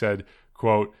 he said,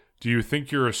 quote, "Do you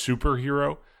think you're a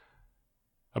superhero?"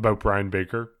 About Brian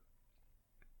Baker.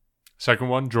 Second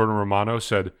one, Jordan Romano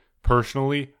said,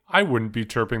 "Personally, I wouldn't be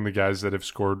chirping the guys that have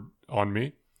scored on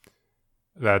me."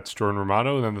 That's Jordan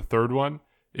Romano. And then the third one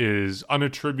is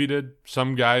unattributed.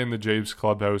 Some guy in the Jays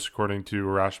clubhouse, according to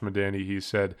Arash Madani, he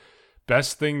said,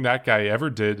 "Best thing that guy ever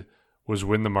did was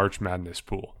win the March Madness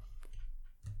pool."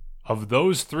 Of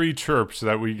those 3 chirps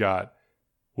that we got,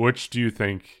 which do you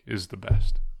think is the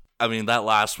best? I mean, that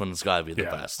last one's got to be the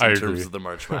best in terms of the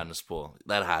March Madness pool.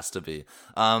 That has to be.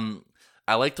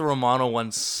 I like the Romano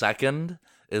one second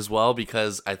as well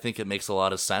because I think it makes a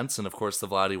lot of sense. And, of course, the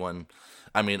Vladdy one,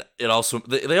 I mean, it also –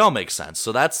 they all make sense.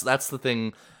 So that's the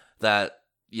thing that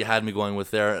you had me going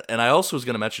with there. And I also was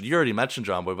going to mention, you already mentioned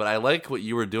John Boy, but I like what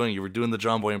you were doing. You were doing the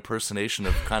John Boy impersonation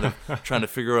of kind of trying to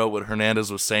figure out what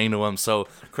Hernandez was saying to him. So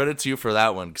credit to you for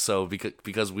that one. So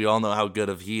because we all know how good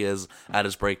he is at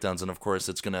his breakdowns. And of course,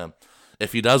 it's going to,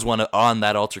 if he does want to on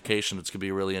that altercation, it's going to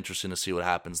be really interesting to see what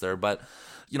happens there. But,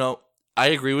 I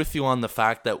agree with you on the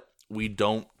fact that we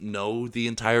don't know the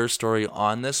entire story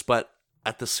on this, but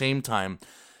at the same time,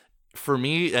 for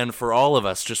me and for all of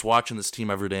us just watching this team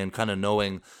every day and kind of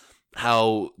knowing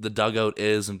how the dugout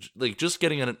is and like just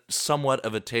getting a somewhat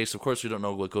of a taste. Of course, we don't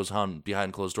know what goes on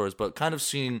behind closed doors, but kind of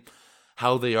seeing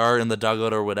how they are in the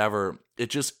dugout or whatever,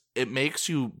 it makes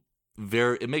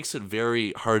it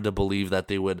very hard to believe that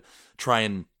they would try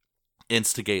and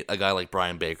instigate a guy like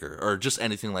Brian Baker or just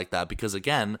anything like that, because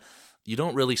again, you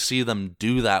don't really see them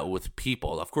do that with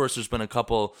people. Of course, there's been a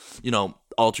couple,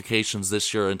 altercations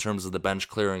this year in terms of the bench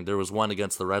clearing. There was one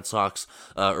against the Red Sox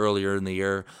earlier in the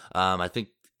year. I can't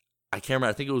remember.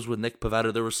 I think it was with Nick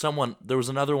Pivetta. There was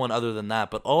another one other than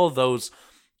that, but all of those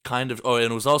kind of,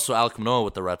 and it was also Alek Manoah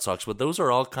with the Red Sox, but those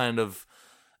are all kind of,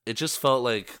 it just felt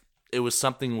like it was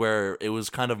something where it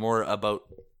was kind of more about,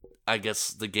 I guess,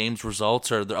 the game's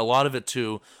results, or a lot of it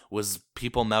too was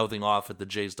people mouthing off at the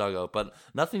Jays dugout, but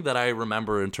nothing that I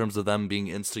remember in terms of them being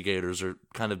instigators or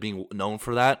kind of being known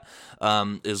for that.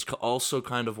 Is also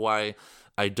kind of why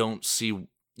I don't see,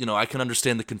 I can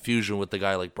understand the confusion with the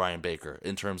guy like Brian Baker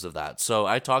in terms of that. So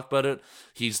I talked about it.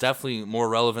 He's definitely more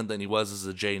relevant than he was as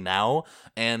a Jay now.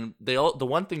 And the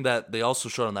one thing that they also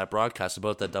showed on that broadcast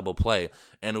about that double play,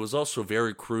 and it was also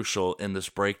very crucial in this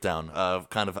breakdown of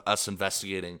kind of us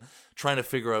investigating, trying to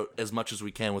figure out as much as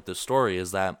we can with this story,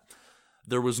 is that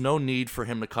there was no need for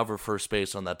him to cover first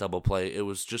base on that double play. It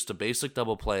was just a basic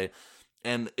double play.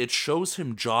 And it shows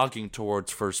him jogging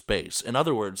towards first base. In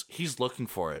other words, he's looking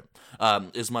for it.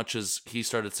 As much as he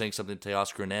started saying something to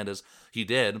Teoscar Hernandez, he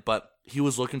did, but he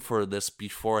was looking for this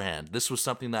beforehand. This was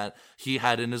something that he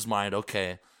had in his mind.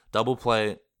 Okay, double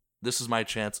play. This is my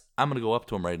chance. I'm going to go up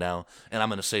to him right now, and I'm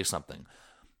going to say something.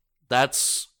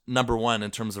 That's number one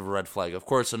in terms of a red flag. Of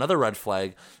course, another red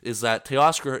flag is that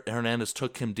Teoscar Hernandez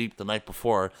took him deep the night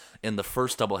before in the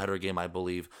first doubleheader game, I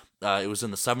believe. It was in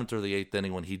the 7th or the 8th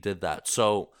inning when he did that.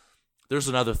 So there's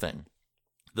another thing.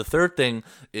 The third thing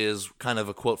is kind of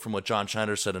a quote from what John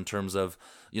Schneider said in terms of,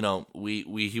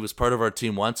 he was part of our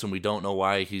team once and we don't know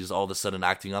why he's all of a sudden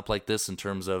acting up like this in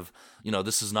terms of,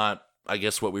 this is not, I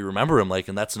guess, what we remember him like.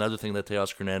 And that's another thing that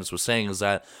Teoscar Hernandez was saying, is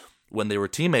that when they were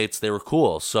teammates, they were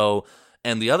cool. So,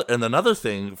 and another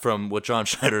thing from what John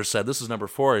Schneider said, this is number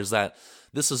 4, is that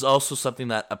this is also something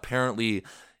that apparently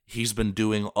he's been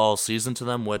doing all season to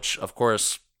them, which, of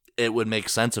course, it would make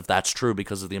sense if that's true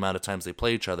because of the amount of times they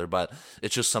play each other, but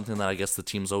it's just something that I guess the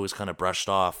team's always kind of brushed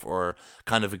off or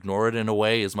kind of ignored in a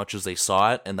way as much as they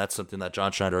saw it, and that's something that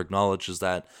John Schneider acknowledges,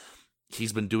 that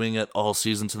he's been doing it all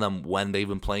season to them when they've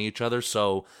been playing each other.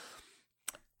 So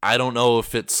I don't know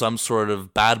if it's some sort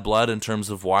of bad blood in terms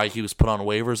of why he was put on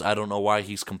waivers. I don't know why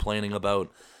he's complaining about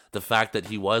the fact that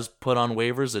he was put on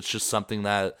waivers. It's just something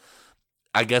that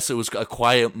I guess it was a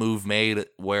quiet move made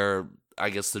where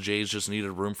I guess the Jays just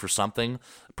needed room for something.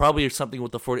 Probably something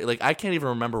with the 40. Like, I can't even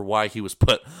remember why he was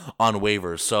put on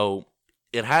waivers. So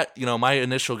it had, my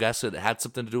initial guess, it had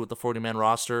something to do with the 40-man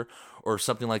roster or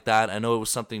something like that. I know it was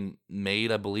something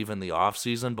made, I believe, in the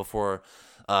offseason before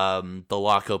the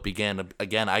lockout began.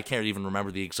 Again, I can't even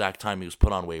remember the exact time he was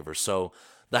put on waivers. So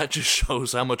that just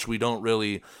shows how much we don't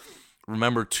really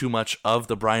remember too much of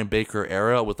the Brian Baker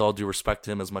era, with all due respect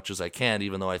to him as much as I can,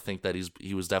 even though I think that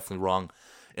he was definitely wrong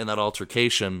in that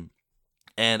altercation.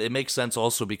 And it makes sense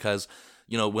also because,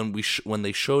 when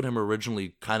they showed him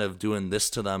originally kind of doing this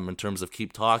to them in terms of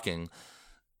keep talking,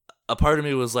 a part of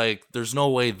me was like, there's no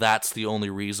way that's the only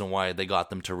reason why they got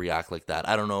them to react like that.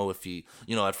 I don't know if he,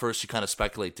 at first you kind of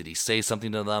speculate, did he say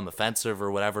something to them offensive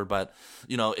or whatever, but,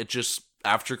 it just,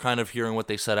 after kind of hearing what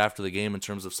they said after the game in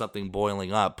terms of something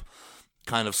boiling up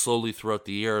kind of slowly throughout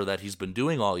the year that he's been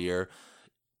doing all year,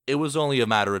 it was only a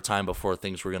matter of time before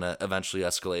things were going to eventually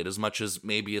escalate. As much as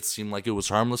maybe it seemed like it was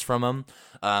harmless from him,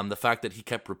 the fact that he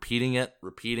kept repeating it,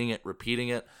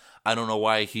 I don't know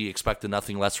why he expected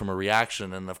nothing less from a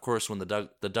reaction. And of course, when the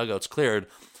dugout's cleared,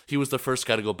 he was the first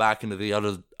guy to go back into the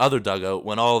other dugout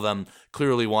when all of them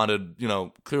clearly wanted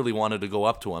to go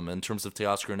up to him. In terms of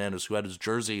Teoscar Hernandez, who had his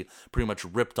jersey pretty much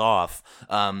ripped off,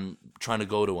 trying to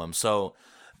go to him. So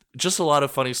just a lot of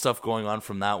funny stuff going on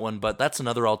from that one. But that's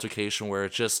another altercation where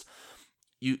it's just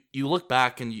you look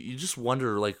back and you just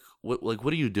wonder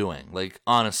what are you doing? Like,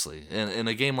 honestly, in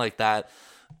a game like that,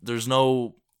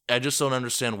 I just don't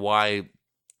understand why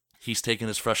he's taking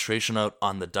his frustration out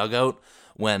on the dugout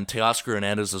when Teoscar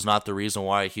Hernandez is not the reason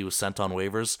why he was sent on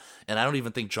waivers. And I don't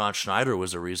even think John Schneider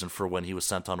was a reason for when he was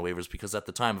sent on waivers, because at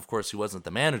the time, of course, he wasn't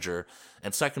the manager.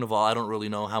 And second of all, I don't really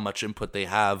know how much input they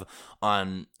have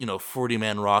on,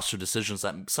 40-man roster decisions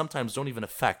that sometimes don't even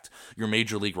affect your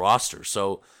major league roster.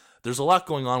 So there's a lot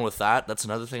going on with that. That's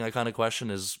another thing I kind of question,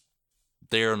 is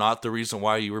they are not the reason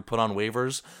why you were put on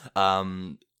waivers.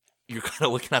 You're kind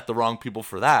of looking at the wrong people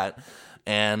for that.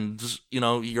 And,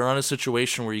 you're on a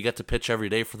situation where you get to pitch every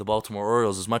day for the Baltimore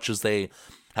Orioles. As much as they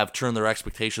have turned their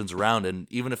expectations around, and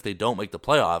even if they don't make the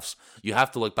playoffs, you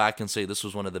have to look back and say this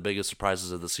was one of the biggest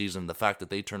surprises of the season. The fact that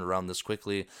they turned around this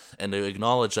quickly and to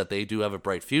acknowledge that they do have a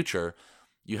bright future.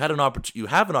 You have an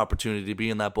opportunity to be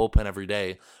in that bullpen every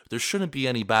day. There shouldn't be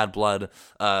any bad blood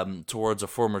towards a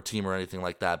former team or anything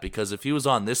like that, because if he was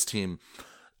on this team,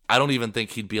 I don't even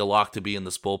think he'd be a lock to be in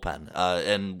this bullpen.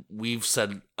 And we've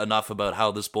said enough about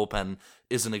how this bullpen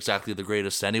isn't exactly the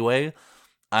greatest anyway.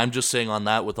 I'm just saying on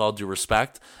that with all due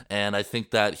respect, and I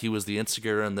think that he was the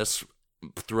instigator in this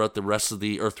throughout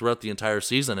the entire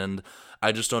season, and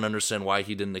I just don't understand why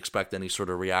he didn't expect any sort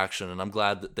of reaction. And I'm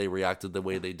glad that they reacted the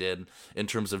way they did in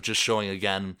terms of just showing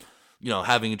again,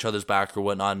 having each other's back or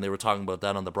whatnot. And they were talking about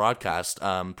that on the broadcast.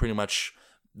 Pretty much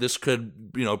this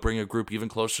could, bring a group even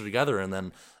closer together. And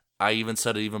then I even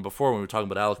said it even before when we were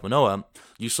talking about Alek Manoah.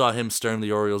 You saw him staring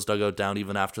the Orioles dugout down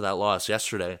even after that loss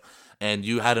yesterday. And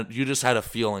you just had a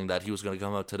feeling that he was going to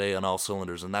come out today on all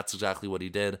cylinders, and that's exactly what he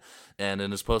did. And in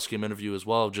his post-game interview as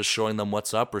well, just showing them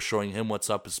what's up, or showing him what's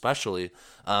up especially,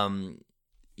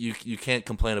 you can't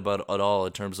complain about it at all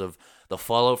in terms of the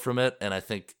fallout from it, and I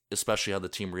think especially how the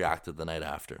team reacted the night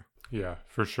after. Yeah,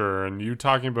 for sure. And you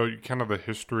talking about kind of the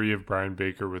history of Brian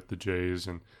Baker with the Jays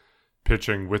and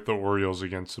pitching with the Orioles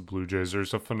against the Blue Jays,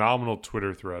 there's a phenomenal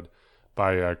Twitter thread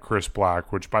by Chris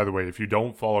Black, which, by the way, if you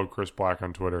don't follow Chris Black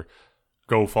on Twitter,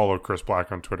 go follow Chris Black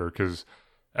on Twitter, because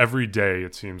every day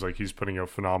it seems like he's putting out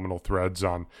phenomenal threads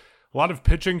on a lot of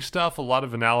pitching stuff, a lot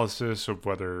of analysis of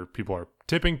whether people are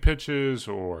tipping pitches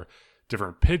or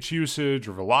different pitch usage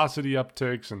or velocity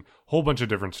upticks and a whole bunch of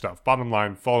different stuff. Bottom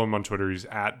line, follow him on Twitter. He's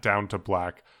at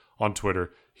DownToBlack on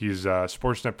Twitter. He's a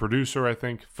Sportsnet producer, I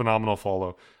think. Phenomenal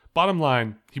follow. Bottom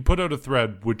line, he put out a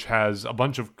thread which has a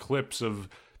bunch of clips of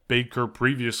Baker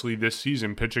previously this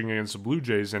season pitching against the Blue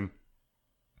Jays, and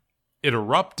it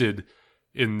erupted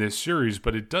in this series,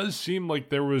 but it does seem like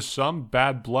there was some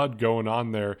bad blood going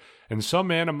on there and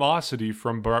some animosity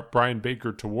from Brian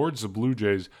Baker towards the Blue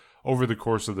Jays over the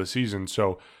course of the season.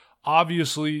 So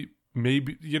obviously,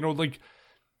 maybe,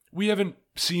 we haven't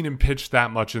seen him pitch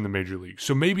that much in the major league.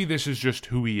 So maybe this is just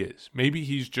who he is. Maybe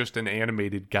he's just an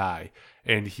animated guy,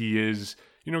 and he is,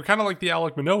 kind of like the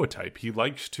Alek Manoah type. He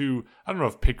likes to, I don't know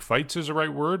if pick fights is the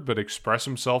right word, but express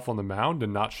himself on the mound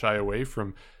and not shy away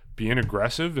from being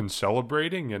aggressive and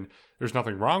celebrating, and there's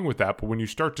nothing wrong with that. But when you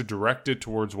start to direct it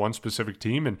towards one specific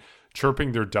team and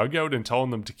chirping their dugout and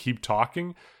telling them to keep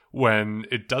talking when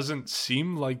it doesn't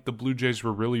seem like the Blue Jays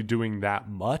were really doing that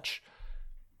much,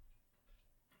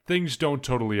 things don't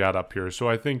totally add up here. So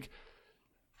I think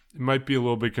it might be a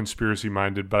little bit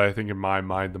conspiracy-minded, but I think in my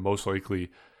mind the most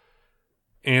likely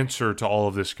answer to all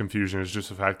of this confusion is just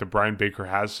the fact that Brian Baker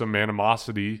has some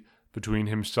animosity between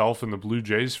himself and the Blue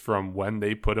Jays from when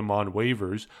they put him on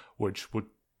waivers, which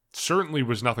certainly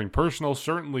was nothing personal,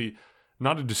 certainly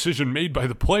not a decision made by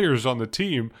the players on the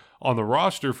team, on the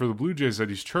roster for the Blue Jays that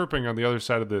he's chirping on the other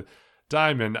side of the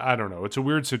diamond. I don't know. It's a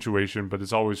weird situation, but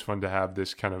it's always fun to have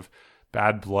this kind of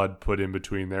bad blood put in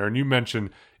between there. And you mentioned,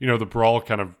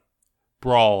 the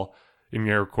brawl in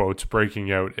air quotes,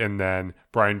 breaking out, and then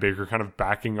Brian Baker kind of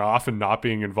backing off and not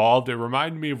being involved. It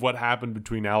reminded me of what happened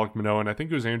between Alek Manoah and I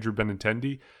think it was Andrew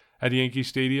Benintendi at Yankee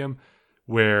Stadium,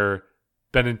 where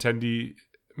Benintendi,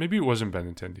 maybe it wasn't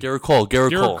Benintendi. Garrett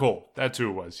Cole. That's who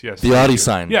it was. Yes. The Audi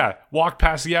sign. Yeah. Walk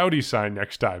past the Audi sign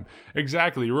next time.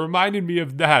 Exactly. It reminded me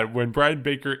of that when Brian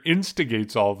Baker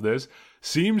instigates all of this,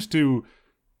 seems to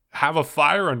have a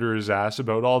fire under his ass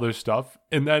about all this stuff,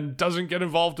 and then doesn't get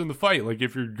involved in the fight. Like,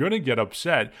 if you're going to get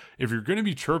upset, if you're going to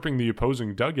be chirping the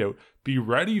opposing dugout, be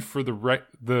ready for the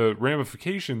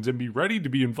ramifications and be ready to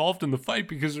be involved in the fight,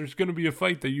 because there's going to be a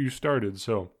fight that you started.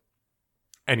 So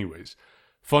anyways,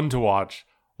 fun to watch.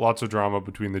 Lots of drama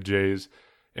between the Jays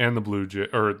and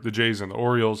the Jays and the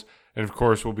Orioles. And of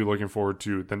course, we'll be looking forward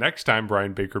to the next time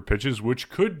Brian Baker pitches, which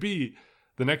could be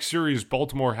the next series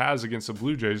Baltimore has against the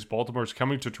Blue Jays. Baltimore's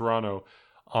coming to Toronto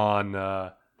on,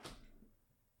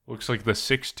 looks like the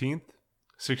 16th.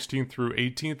 16th through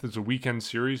 18th is a weekend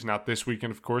series. Not this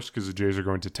weekend, of course, because the Jays are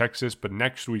going to Texas. But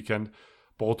next weekend,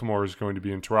 Baltimore is going to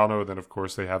be in Toronto. Then, of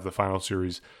course, they have the final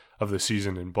series of the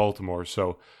season in Baltimore.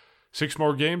 So 6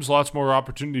 more games, lots more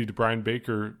opportunity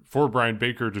for Brian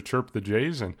Baker to chirp the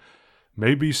Jays, and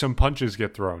maybe some punches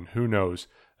get thrown. Who knows?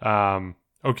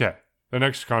 Okay, the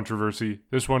next controversy.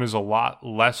 This one is a lot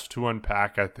less to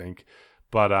unpack, I think.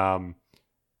 But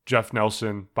Jeff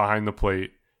Nelson behind the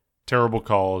plate, terrible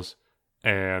calls,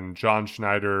 and John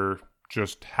Schneider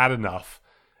just had enough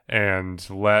and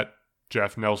let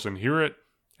Jeff Nelson hear it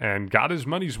and got his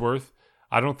money's worth.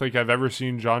 I don't think I've ever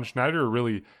seen John Schneider, or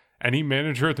really any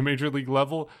manager at the major league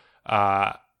level,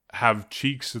 have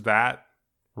cheeks that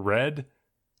red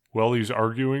while he's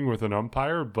arguing with an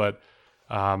umpire. But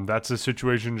that's the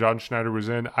situation John Schneider was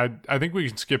in. I think we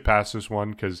can skip past this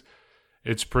one because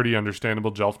it's pretty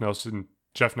understandable. Jeff Nelson,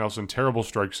 terrible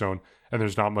strike zone, and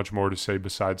there's not much more to say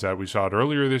besides that. We saw it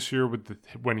earlier this year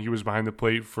when he was behind the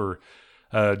plate for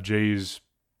Jays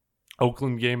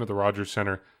Oakland game at the Rogers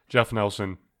Center. Jeff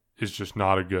Nelson is just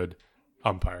not a good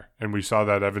umpire, and we saw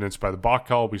that evidenced by the balk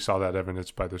call. We saw that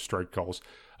evidenced by the strike calls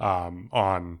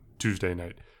on Tuesday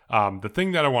night. The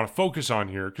thing that I want to focus on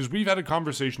here, because we've had a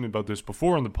conversation about this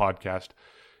before on the podcast,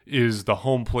 is the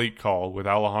home plate call with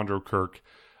Alejandro Kirk.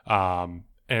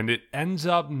 And it ends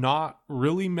up not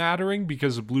really mattering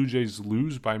because the Blue Jays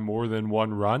lose by more than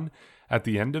one run at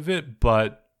the end of it.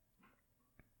 But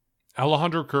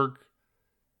Alejandro Kirk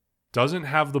doesn't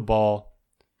have the ball,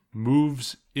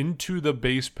 moves into the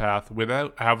base path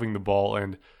without having the ball,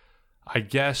 and I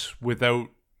guess without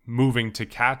moving to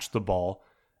catch the ball.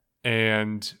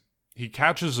 And he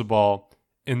catches the ball,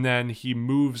 and then he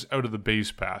moves out of the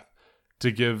base path to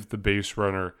give the base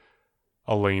runner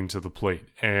a lane to the plate.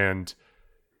 And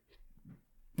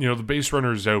the base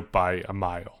runner is out by a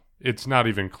mile. It's not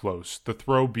even close. The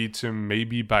throw beats him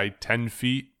maybe by 10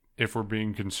 feet. If we're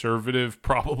being conservative,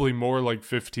 probably more like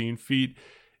 15 feet.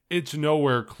 It's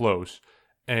nowhere close.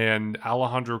 And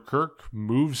Alejandro Kirk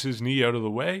moves his knee out of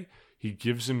the way. He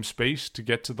gives him space to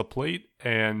get to the plate.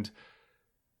 And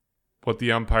what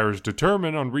the umpires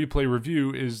determine on replay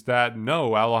review is that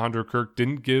no, Alejandro Kirk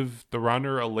didn't give the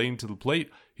runner a lane to the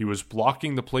plate. He was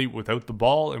blocking the plate without the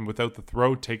ball and without the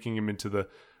throw, taking him into the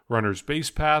runner's base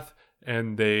path,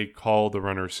 and they call the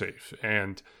runner safe.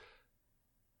 And,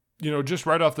 just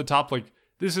right off the top,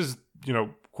 this is,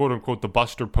 quote unquote, the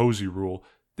Buster Posey rule.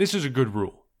 This is a good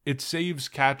rule. It saves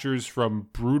catchers from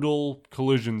brutal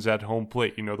collisions at home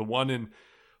plate. The one in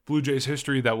Blue Jays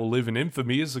history that will live in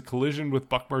infamy is the collision with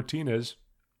Buck Martinez,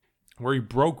 where he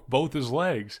broke both his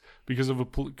legs because of a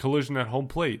collision at home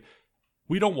plate.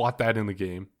 We don't want that in the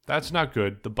game. That's not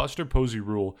good. The Buster Posey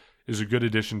rule is a good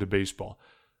addition to baseball.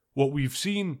 What we've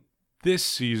seen this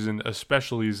season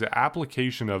especially is the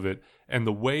application of it and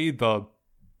the way to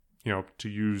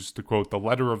use the quote, the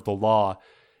letter of the law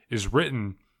is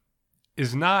written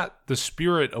is not the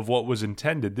spirit of what was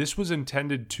intended. This was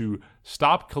intended to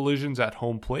stop collisions at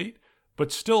home plate,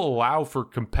 but still allow for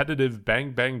competitive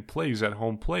bang-bang plays at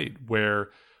home plate where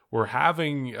we're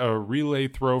having a relay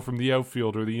throw from the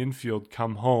outfield or the infield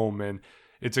come home and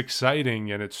it's exciting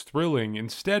and it's thrilling.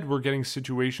 Instead, we're getting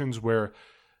situations where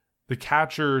the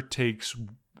catcher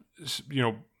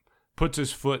puts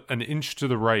his foot an inch to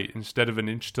the right instead of an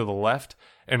inch to the left,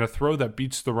 and a throw that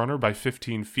beats the runner by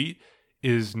 15 feet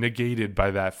is negated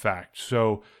by that fact.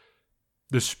 So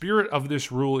the spirit of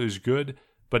this rule is good,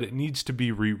 but it needs to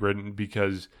be rewritten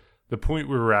because the point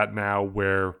we're at now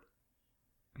where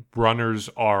runners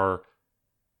are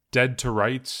dead to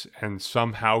rights and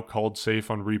somehow called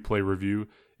safe on replay review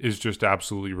is just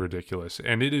absolutely ridiculous.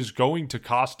 And it is going to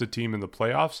cost a team in the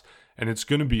playoffs, and it's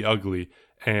going to be ugly.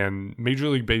 And Major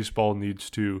League Baseball needs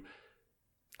to,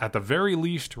 at the very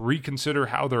least, reconsider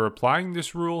how they're applying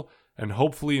this rule, and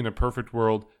hopefully in a perfect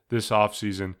world this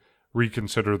offseason,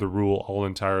 reconsider the rule all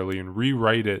entirely and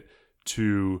rewrite it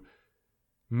to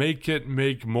make it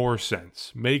make more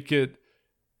sense, make it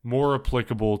more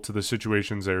applicable to the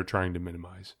situations they're trying to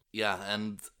minimize. Yeah,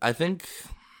 and I think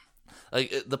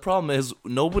the problem is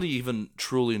nobody even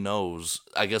truly knows,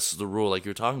 I guess, the rule like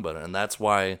you're talking about it, and that's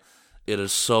why it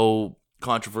is so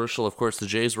controversial. Of course, the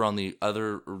Jays were on the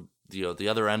other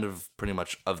end of pretty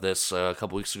much of this a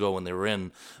couple weeks ago when they were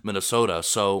in Minnesota.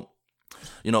 So,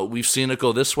 we've seen it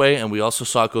go this way, and we also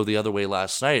saw it go the other way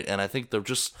last night. And I think they're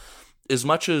just, as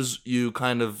much as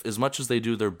they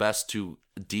do their best to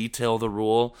detail the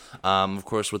rule, of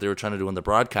course, what they were trying to do in the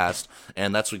broadcast,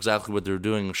 and that's exactly what they're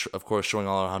doing, of course, showing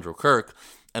Alejandro Kirk,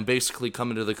 and basically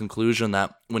coming to the conclusion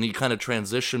that when he kind of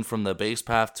transitioned from the base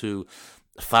path to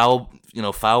foul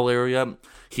area,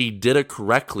 he did it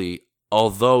correctly,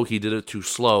 although he did it too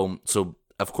slow. So,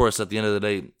 of course, at the end of the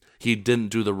day, he didn't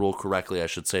do the rule correctly, I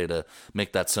should say, to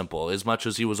make that simple. As much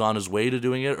as he was on his way to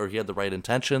doing it, or he had the right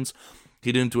intentions,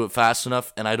 he didn't do it fast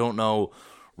enough, and I don't know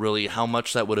really how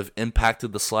much that would have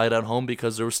impacted the slide at home,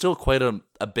 because there was still quite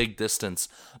a big distance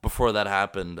before that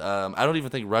happened. I don't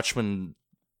even think Rutschman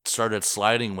started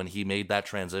sliding when he made that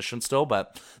transition still,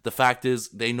 but the fact is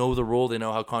they know the rule, they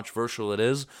know how controversial it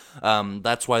is.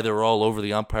 That's why they were all over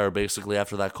the umpire basically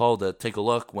after that call to take a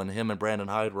look, when him and Brandon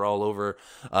Hyde were all over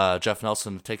Jeff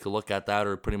Nelson to take a look at that,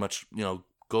 or pretty much,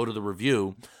 go to the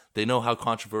review. They know how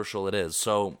controversial it is.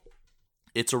 So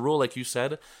it's a rule, like you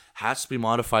said, has to be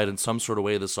modified in some sort of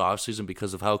way this offseason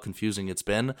because of how confusing it's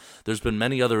been. There's been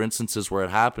many other instances where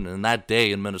it happened, and that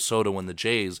day in Minnesota when the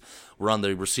Jays were on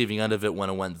the receiving end of it when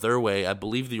it went their way, I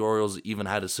believe the Orioles even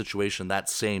had a situation that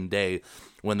same day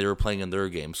when they were playing in their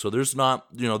game. So there's not,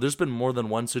 there's been more than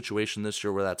one situation this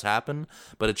year where that's happened,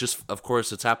 but it just, of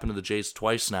course, it's happened to the Jays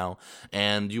twice now,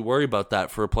 and you worry about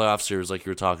that for a playoff series like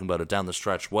you were talking about it down the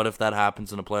stretch. What if that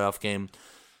happens in a playoff game?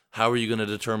 How are you going to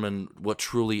determine what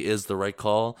truly is the right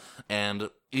call? And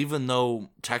even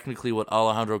though technically what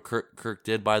Alejandro Kirk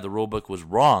did by the rulebook was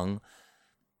wrong,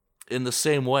 in the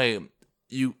same way,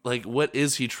 what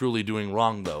is he truly doing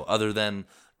wrong, though, other than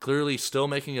clearly still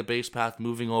making a base path,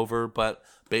 moving over, but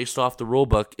based off the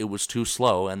rulebook, it was too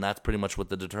slow, and that's pretty much what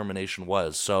the determination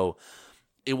was. So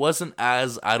it wasn't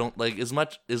as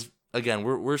much as... Again,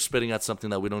 we're spitting at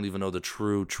something that we don't even know the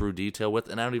true detail with,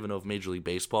 and I don't even know if Major League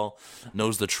Baseball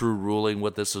knows the true ruling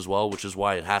with this as well, which is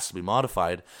why it has to be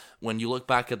modified. When you look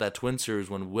back at that Twin Series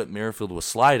when Whit Merrifield was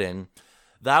sliding,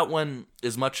 that one,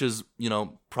 as much as,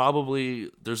 probably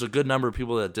there's a good number of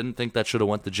people that didn't think that should have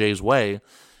went the Jays' way,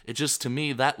 it just, to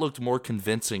me, that looked more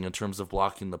convincing in terms of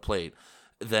blocking the plate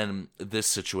than this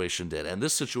situation did. And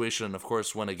this situation, of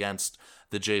course, went against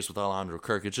the Jays with Alejandro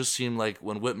Kirk. It just seemed like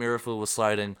when Whit Merrifield was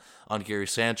sliding on Gary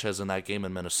Sanchez in that game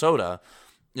in Minnesota,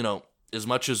 as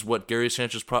much as what Gary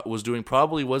Sanchez was doing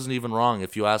probably wasn't even wrong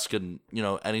if you ask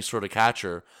any sort of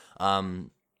catcher,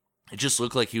 it just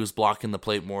looked like he was blocking the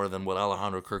plate more than what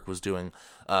Alejandro Kirk was doing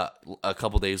a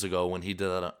couple days ago when he did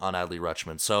that on Adley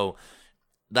Rutschman. So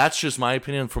that's just my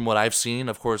opinion from what I've seen.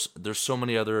 Of course, there's so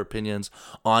many other opinions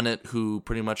on it who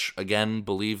pretty much, again,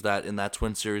 believe that in that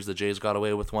Twin Series, the Jays got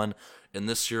away with one. In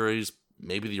this series,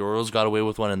 maybe the Orioles got away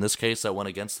with one in this case that went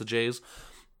against the Jays.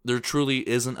 There truly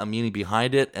isn't a meaning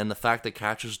behind it, and the fact that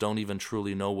catchers don't even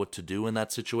truly know what to do in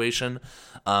that situation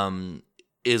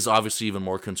is obviously even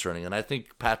more concerning. And I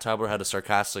think Pat Tabler had a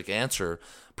sarcastic answer,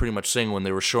 pretty much saying when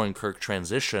they were showing Kirk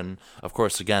transition, of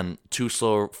course, again, too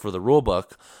slow for the rule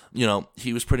book,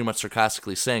 he was pretty much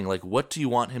sarcastically saying, what do you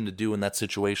want him to do in that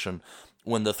situation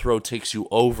when the throw takes you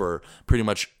over pretty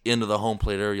much into the home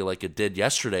plate area like it did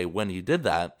yesterday when he did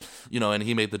that, and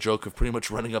he made the joke of pretty much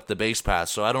running up the base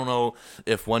pass. So I don't know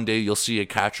if one day you'll see a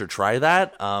catcher try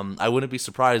that. I wouldn't be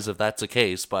surprised if that's the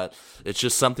case, but it's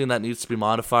just something that needs to be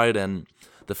modified. And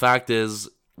the fact is,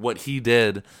 what he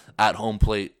did at home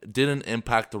plate didn't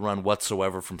impact the run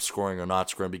whatsoever from scoring or not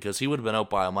scoring, because he would have been out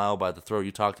by a mile by the throw.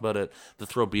 You talked about it. The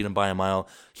throw beat him by a mile.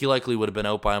 He likely would have been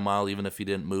out by a mile even if he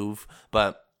didn't move.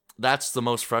 But that's the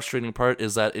most frustrating part,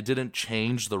 is that it didn't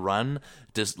change the run,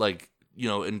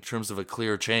 in terms of a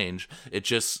clear change. It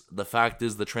just, the fact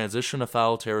is, the transition to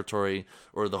foul territory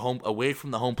or the home away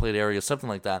from the home plate area, something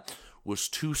like that, was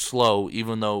too slow,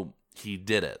 even though he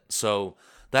did it. So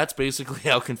that's basically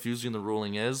how confusing the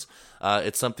ruling is.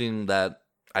 It's something that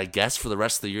I guess for the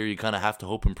rest of the year you kind of have to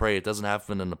hope and pray it doesn't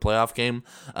happen in a playoff game,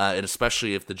 and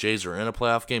especially if the Jays are in a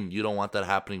playoff game, you don't want that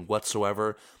happening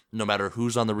whatsoever, no matter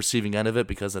who's on the receiving end of it,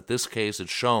 because at this case,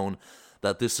 it's shown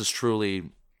that this is truly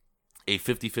a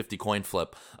 50-50 coin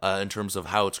flip in terms of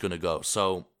how it's going to go.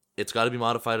 So it's got to be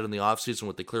modified in the offseason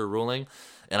with the clear ruling,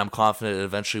 and I'm confident it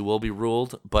eventually will be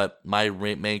ruled, but my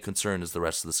main concern is the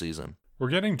rest of the season. We're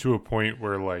getting to a point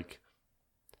where,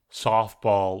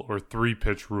 softball or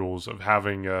 3-pitch rules of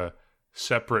having a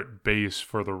separate base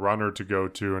for the runner to go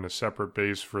to and a separate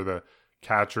base for the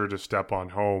catcher to step on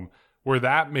home, where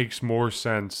that makes more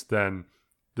sense than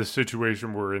the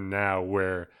situation we're in now,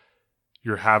 where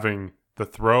you're having the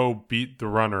throw beat the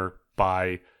runner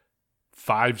by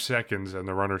 5 seconds and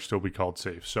the runner still be called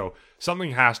safe. So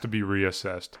something has to be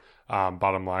reassessed,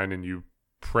 bottom line, and you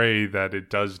pray that it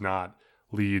does not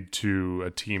lead to a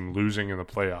team losing in the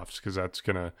playoffs, because that's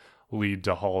going to lead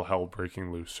to all hell breaking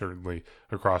loose, certainly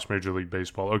across Major League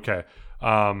Baseball. Okay.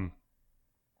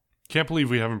 Can't believe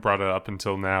we haven't brought it up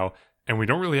until now, and we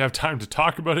don't really have time to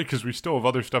talk about it because we still have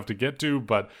other stuff to get to,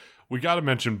 but we got to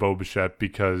mention Bo Bichette,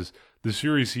 because the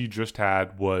series he just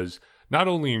had was not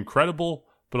only incredible,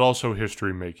 but also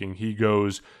history-making. He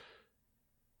goes,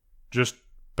 just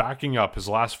backing up his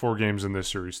last 4 games in this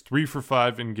series, 3 for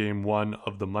 5 in Game 1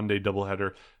 of the Monday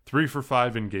doubleheader, 3 for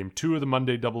 5 in Game 2 of the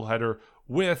Monday doubleheader,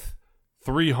 with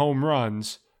 3 home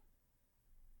runs,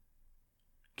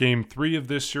 Game 3 of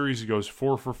this series, he goes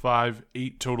 4 for 5,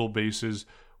 8 total bases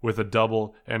with a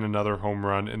double and another home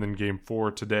run. And then Game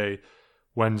 4 today,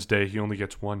 Wednesday, he only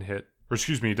gets one hit. Or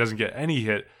excuse me, he doesn't get any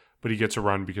hit, but he gets a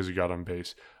run because he got on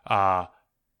base.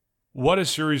 What a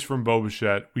series from Bo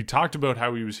Bichette. We talked about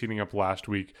how he was heating up last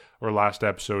week or last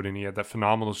episode, and he had that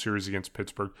phenomenal series against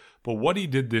Pittsburgh. But what he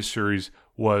did this series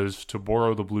was, to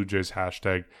borrow the Blue Jays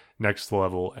hashtag, next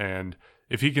level. And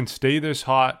if he can stay this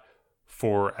hot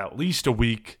for at least a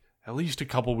week, at least a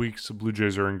couple weeks, the Blue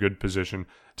Jays are in good position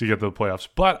to get to the playoffs.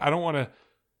 But I don't want to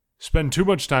spend too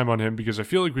much time on him because I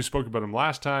feel like we spoke about him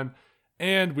last time,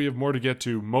 and we have more to get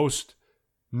to, most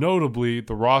notably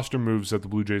the roster moves that the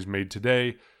Blue Jays made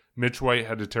today. Mitch White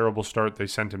had a terrible start. They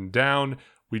sent him down.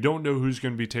 We don't know who's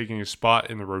going to be taking a spot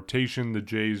in the rotation. The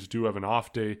Jays do have an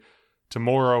off day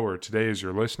tomorrow, or today as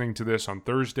you're listening to this, on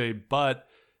Thursday, but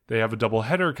they have a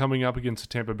doubleheader coming up against the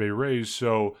Tampa Bay Rays.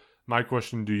 So my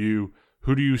question to you,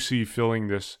 who do you see filling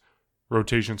this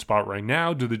rotation spot right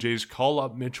now? Do the Jays call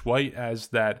up Mitch White as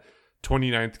that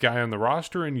 29th guy on the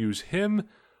roster and use him?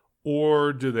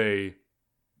 Or do they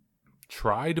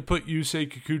try to put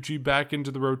Yusei Kikuchi back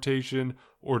into the rotation?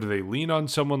 Or do they lean on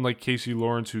someone like Casey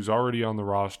Lawrence, who's already on the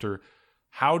roster?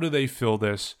 How do they fill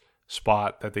this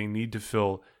spot that they need to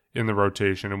fill in the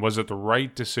rotation? And was it the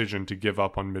right decision to give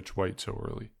up on Mitch White so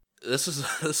early? This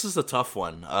is a tough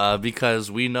one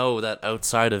because we know that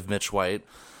outside of Mitch White,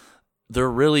 there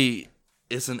really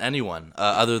isn't anyone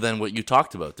other than what you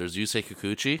talked about. There's Yusei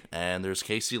Kikuchi and there's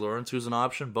Casey Lawrence, who's an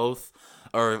option. Both,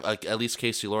 or like at least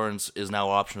Casey Lawrence is now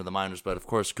an option to the minors, but of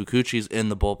course Kikuchi's in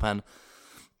the bullpen.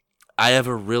 I have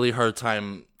a really hard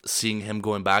time seeing him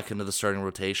going back into the starting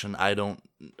rotation. I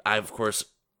of course,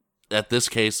 at this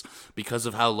case, because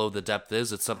of how low the depth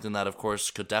is, it's something that, of course,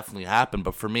 could definitely happen.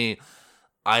 But for me,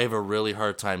 I have a really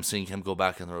hard time seeing him go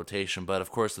back in the rotation. But,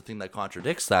 of course, the thing that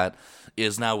contradicts that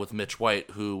is now with Mitch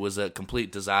White, who was a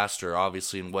complete disaster,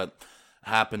 obviously, in what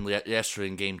happened yesterday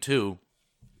in Game 2.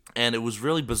 And it was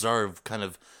really bizarre of kind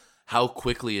of how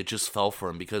quickly it just fell for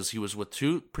him, because he was with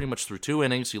pretty much through 2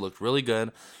 innings. He looked really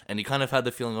good, and he kind of had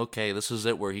the feeling, okay, this is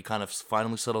it, where he kind of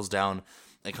finally settles down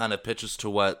and kind of pitches to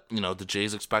what, the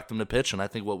Jays expect him to pitch, and I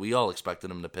think what we all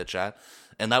expected him to pitch at,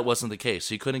 and that wasn't the case.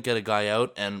 He couldn't get a guy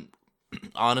out, and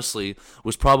honestly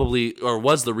was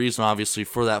the reason, obviously,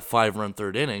 for that 5-run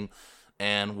third inning,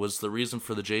 and was the reason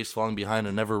for the Jays falling behind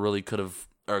and never really could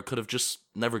have just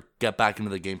never get back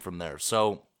into the game from there.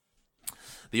 So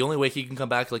the only way he can come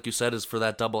back, like you said, is for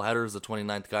that doubleheader as the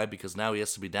 29th guy, because now he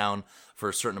has to be down for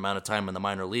a certain amount of time in the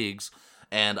minor leagues.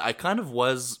 And I kind of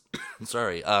was,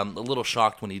 a little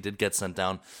shocked when he did get sent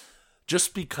down,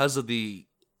 just because of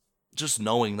just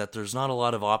knowing that there's not a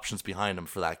lot of options behind him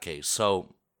for that case.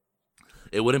 So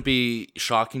it wouldn't be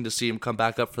shocking to see him come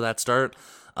back up for that start.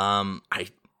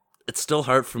 It's still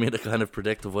hard for me to kind of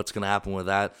predict of what's going to happen with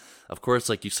that. Of course,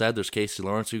 like you said, there's Casey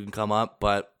Lawrence who can come up,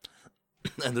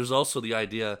 and there's also the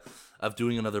idea of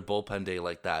doing another bullpen day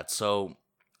like that. So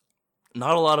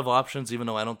not a lot of options, even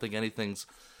though I don't think anything's,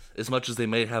 as much as they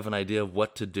may have an idea of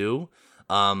what to do.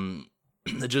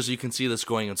 You can see this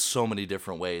going in so many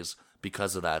different ways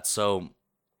because of that. So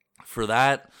for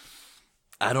that,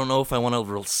 I don't know if I want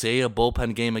to say a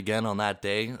bullpen game again on that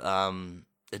day.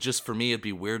 For me, it'd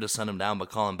be weird to send him down,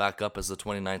 but call him back up as the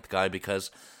 29th guy,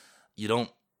 because I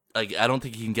don't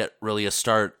think he can get really a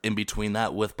start in between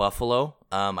that with Buffalo.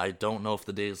 I don't know if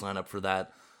the Jays line up for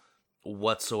that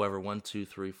whatsoever. 1, 2,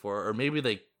 3, 4, or maybe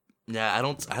they. Yeah, I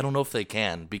don't know if they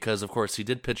can, because of course he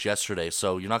did pitch yesterday,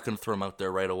 so you're not going to throw him out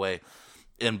there right away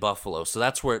in Buffalo. So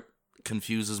that's where it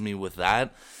confuses me with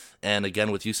that. And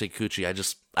again, with Yusei Kikuchi,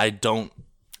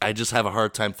 I just have a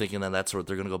hard time thinking that that's where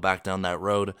they're going to go back down that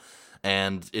road.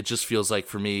 And it just feels like,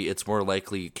 for me, it's more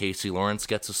likely Casey Lawrence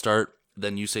gets a start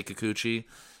than Yusei Kikuchi.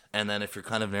 And then if you're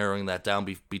kind of narrowing that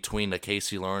down between a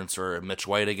Casey Lawrence or a Mitch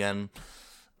White again,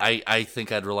 I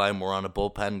think I'd rely more on a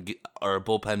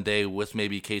bullpen day with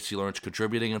maybe Casey Lawrence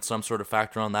contributing in some sort of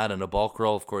factor on that, and a bulk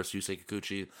roll. Of course, Yusei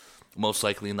Kikuchi most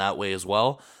likely in that way as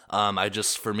well.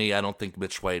 For me, I don't think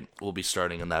Mitch White will be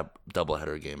starting in that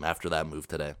doubleheader game after that move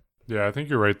today. Yeah, I think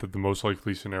you're right that the most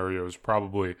likely scenario is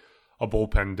probably a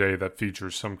bullpen day that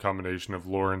features some combination of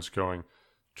Lawrence going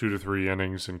 2 to 3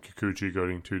 innings and Kikuchi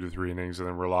going 2 to 3 innings, and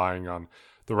then relying on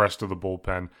the rest of the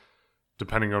bullpen.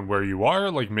 Depending on where you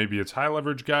are, like maybe it's high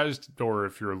leverage guys, or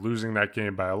if you're losing that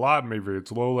game by a lot, maybe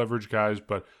it's low leverage guys.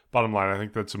 But bottom line, I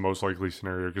think that's the most likely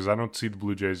scenario, because I don't see the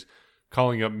Blue Jays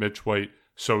calling up Mitch White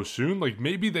so soon. Like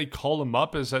maybe they call him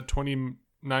up as that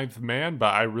 29th man,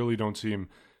 but I really don't see him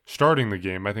starting the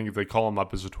game. I think if they call him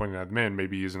up as a 29th man,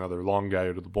 maybe he's another long guy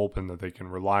out of the bullpen that they can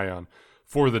rely on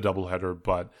for the doubleheader,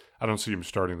 but I don't see him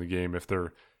starting the game if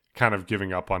they're kind of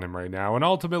giving up on him right now. And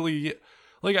ultimately,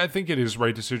 like, I think it is the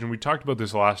right decision. We talked about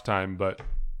this last time, but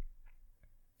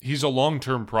he's a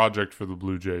long-term project for the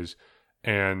Blue Jays.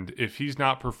 And if he's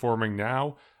not performing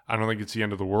now, I don't think it's the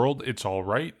end of the world. It's all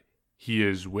right. He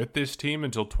is with this team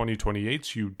until 2028,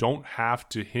 so you don't have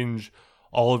to hinge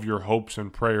all of your hopes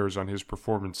and prayers on his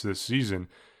performance this season.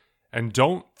 And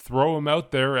don't throw him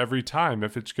out there every time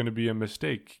if it's going to be a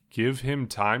mistake. Give him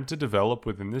time to develop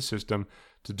within this system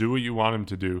to do what you want him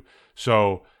to do.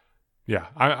 So, yeah,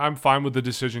 I'm fine with the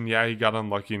decision. Yeah, he got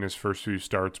unlucky in his first few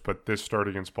starts, but this start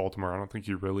against Baltimore, I don't think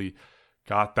he really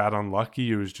got that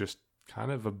unlucky. It was just kind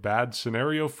of a bad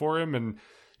scenario for him. And,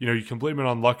 you know, you can blame it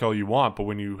on luck all you want, but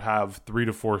when you have 3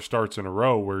 to 4 starts in a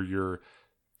row where you're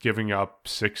giving up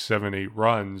 6, 7, 8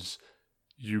 runs,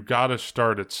 you got to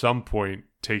start at some point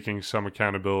taking some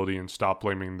accountability and stop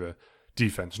blaming the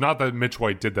defense. Not that Mitch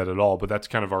White did that at all, but that's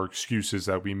kind of our excuses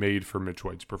that we made for Mitch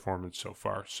White's performance so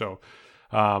far. So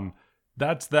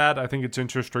that's that. I think it's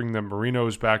interesting that Marino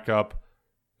is back up,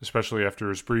 especially after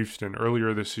his brief stint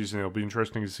earlier this season. It'll be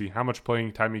interesting to see how much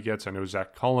playing time he gets. I know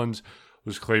Zach Collins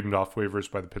was claimed off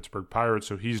waivers by the Pittsburgh Pirates,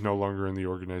 so he's no longer in the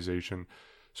organization.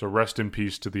 So rest in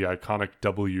peace to the iconic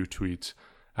W tweets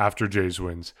after Jays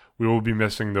wins. We will be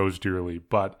missing those dearly.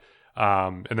 But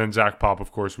and then Zach Pop,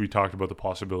 of course, we talked about the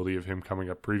possibility of him coming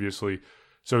up previously.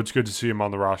 So it's good to see him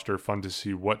on the roster. Fun to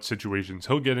see what situations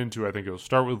he'll get into. I think he'll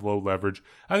start with low leverage.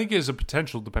 I think he has a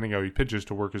potential, depending how he pitches,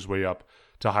 to work his way up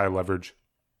to high leverage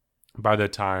by the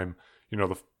time, you know,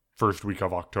 the first week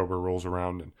of October rolls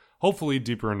around, and hopefully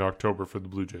deeper into October for the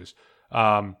Blue Jays.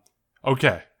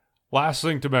 Okay, last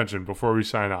thing to mention before we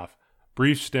sign off.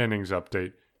 Brief standings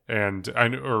update. And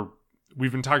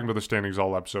we've been talking about the standings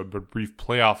all episode, but brief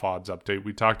playoff odds update.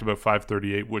 We talked about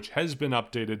 538, which has been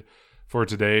updated for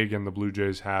today. Again, the Blue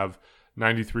Jays have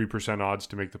 93% odds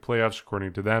to make the playoffs,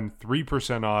 according to them,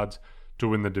 3% odds to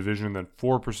win the division, then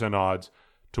 4% odds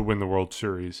to win the World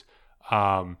Series.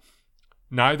 Neither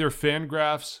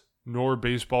Fangraphs nor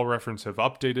Baseball Reference have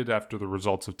updated after the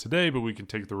results of today, but we can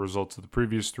take the results of the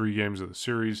previous 3 games of the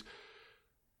series.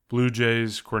 Blue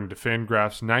Jays, according to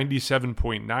Fangraphs,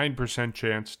 97.9%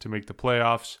 chance to make the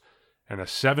playoffs and a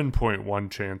 7.1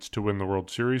 chance to win the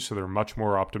World Series. So they're much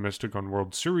more optimistic on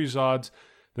World Series odds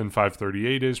than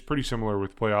 538 is. Pretty similar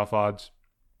with playoff odds.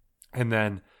 And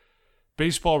then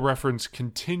Baseball Reference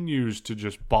continues to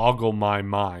just boggle my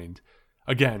mind.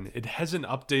 Again, it hasn't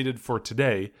updated for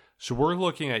today, so we're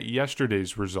looking at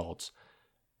yesterday's results.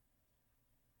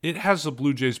 It has the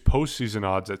Blue Jays postseason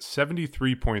odds at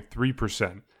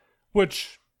 73.3%.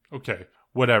 Which, okay,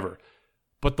 whatever.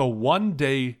 But the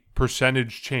 1-day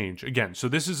percentage change, again, so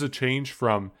this is a change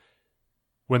from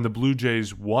when the Blue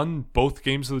Jays won both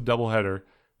games of the doubleheader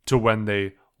to when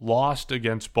they lost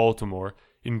against Baltimore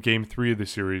in Game 3 of the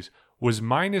series, was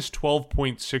minus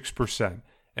 12.6%,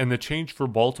 and the change for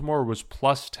Baltimore was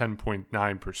plus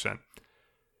 10.9%.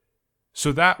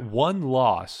 So that one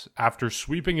loss after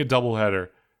sweeping a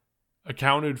doubleheader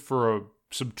accounted for a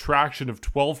subtraction of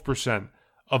 12%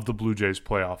 of the Blue Jays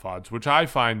playoff odds, which I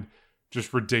find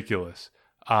just ridiculous,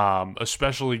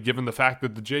 especially given the fact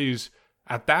that the Jays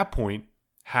at that point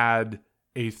had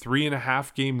a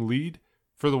 3.5 game lead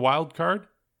for the wild card.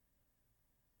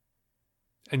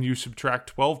 And you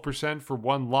subtract 12% for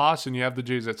one loss, and you have the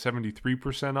Jays at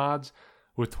 73% odds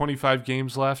with 25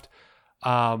 games left.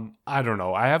 I don't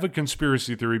know. I have a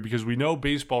conspiracy theory because we know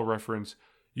Baseball Reference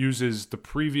uses the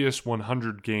previous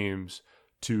 100 games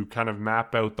to kind of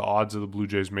map out the odds of the Blue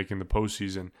Jays making the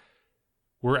postseason.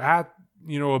 We're at,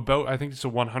 about, I think it's a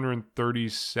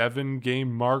 137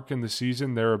 game mark in the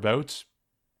season, thereabouts.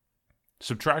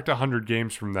 Subtract 100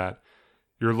 games from that,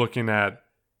 you're looking at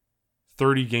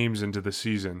 30 games into the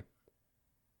season.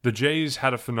 The Jays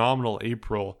had a phenomenal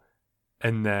April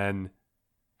and then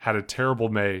had a terrible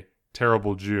May,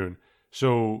 terrible June.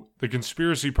 So the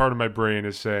conspiracy part of my brain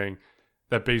is saying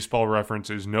that Baseball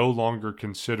Reference is no longer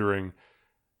considering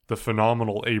the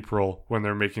phenomenal April when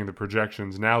they're making the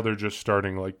projections. Now they're just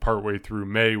starting like partway through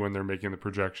May when they're making the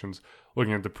projections,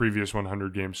 looking at the previous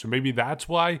 100 games. So maybe that's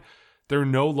why they're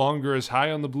no longer as high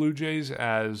on the Blue Jays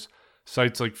as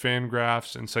sites like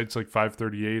Fangraphs and sites like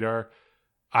 538 are.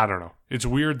 I don't know. It's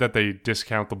weird that they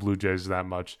discount the Blue Jays that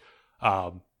much.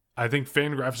 I think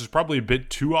Fangraphs is probably a bit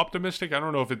too optimistic. I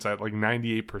don't know if it's at like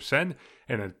 98%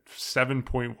 and a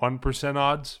 7.1%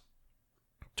 odds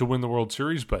to win the World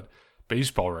Series, but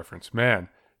Baseball Reference, man,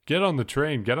 get on the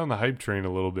train, get on the hype train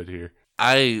a little bit here.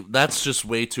 That's just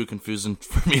way too confusing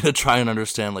for me to try and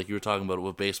understand, like you were talking about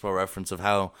with Baseball Reference, of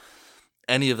how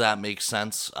any of that makes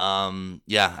sense.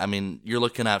 Yeah, I mean, you're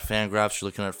looking at Fangraphs, you're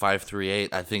looking at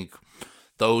 538. I think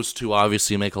those two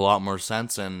obviously make a lot more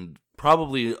sense and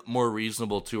probably more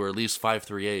reasonable too, or at least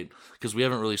 538, because we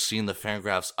haven't really seen the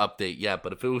Fangraphs update yet.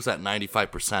 But if it was at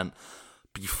 95%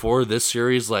 before this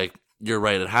series, like, you're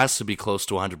right, it has to be close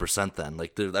to 100% then.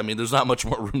 Like, there's not much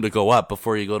more room to go up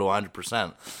before you go to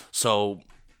 100%. So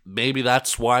maybe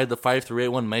that's why the 538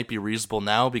 one might be reasonable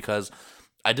now, because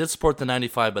I did support the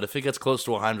 95, but if it gets close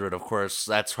to 100, of course,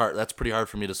 that's hard. That's pretty hard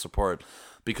for me to support,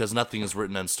 because nothing is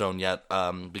written in stone yet.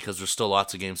 Because there's still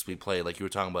lots of games to be played, like you were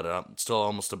talking about. Still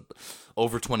almost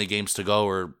over 20 games to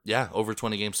go, over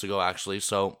 20 games to go actually.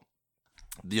 So,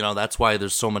 that's why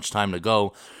there's so much time to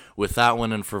go with that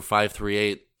one. And for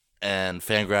 538 and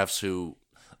Fangraphs, who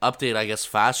update, I guess,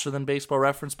 faster than Baseball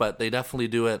Reference, but they definitely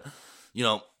do it.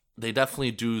 They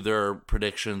definitely do their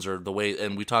predictions, or the way,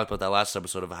 and we talked about that last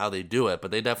episode of how they do it, but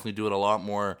they definitely do it a lot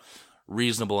more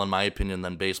reasonable, in my opinion,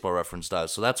 than Baseball Reference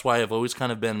does. So that's why I've always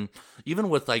kind of been, even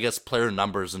with, I guess, player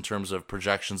numbers in terms of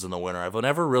projections in the winter, I've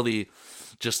never really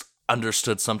just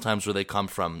understood sometimes where they come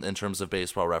from in terms of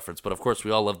Baseball Reference. But of course, we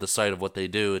all love the site of what they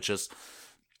do. It's just,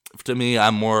 to me,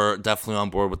 I'm more definitely on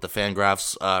board with the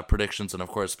Fangraphs predictions, and of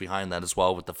course behind that as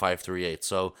well with the 538.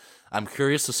 So I'm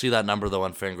curious to see that number though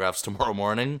on Fangraphs tomorrow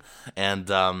morning,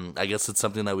 and I guess it's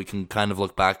something that we can kind of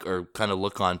look back, or kind of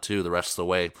look on to the rest of the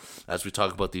way as we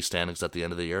talk about these standings at the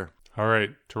end of the year. All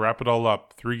right, to wrap it all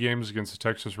up, 3 games against the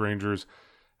Texas Rangers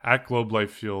at Globe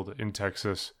Life Field in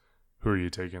Texas. Who are you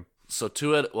taking? So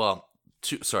 3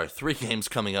 games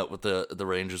coming up with the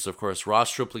Rangers, of course. Ross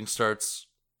Stripling starts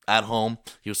at home.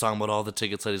 He was talking about all the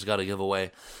tickets that he's got to give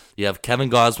away. You have Kevin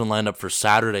Gausman lined up for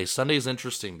Saturday. Sunday's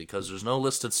interesting because there's no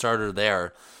listed starter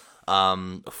there.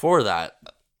 For that,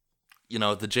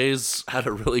 the Jays had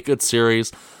a really good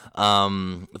series.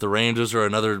 The Rangers are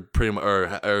another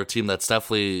a team that's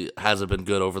definitely hasn't been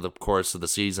good over the course of the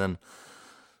season.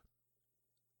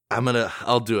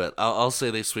 I'll do it. I'll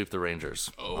say they sweep the Rangers.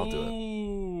 I'll do it.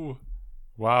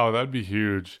 Wow, that'd be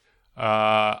huge.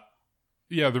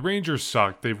 Yeah, the Rangers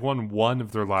suck. They've won 1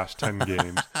 of their last 10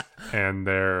 games, and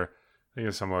they're, I think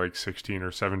it's something like 16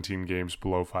 or 17 games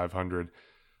below 500.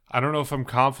 I don't know if I'm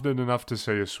confident enough to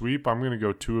say a sweep. I'm going to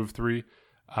go 2 of 3.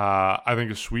 I think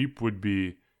a sweep would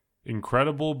be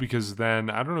incredible, because then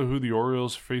I don't know who the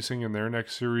Orioles are facing in their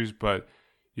next series, but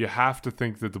you have to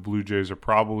think that the Blue Jays are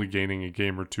probably gaining a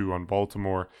game or 2 on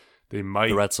Baltimore. They might.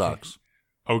 The Red Sox.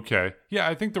 Okay. Yeah,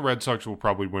 I think the Red Sox will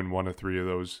probably win 1 of 3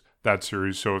 of that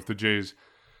series. So if the Jays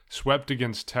swept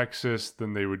against Texas,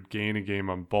 then they would gain a game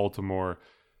on Baltimore,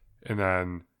 and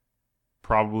then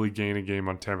probably gain a game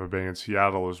on Tampa Bay and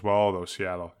Seattle as well. Though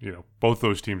Seattle, both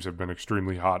those teams have been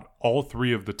extremely hot. All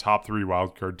 3 of the top 3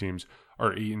 wildcard teams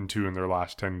are 8-2 in their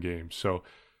last 10 games. So,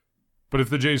 but if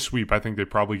the Jays sweep, I think they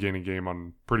probably gain a game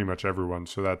on pretty much everyone.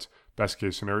 So that's best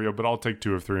case scenario. But I'll take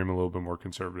 2 of 3. I'm a little bit more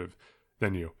conservative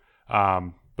than you.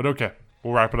 But okay,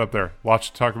 we'll wrap it up there. Lots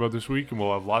to talk about this week, and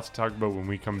we'll have lots to talk about when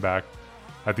we come back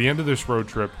at the end of this road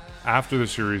trip after the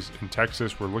series in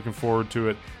Texas. We're looking forward to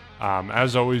it.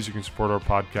 As always, you can support our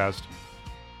podcast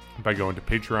by going to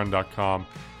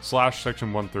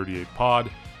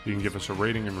patreon.com/section138pod. You can give us a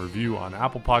rating and review on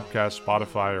Apple Podcasts,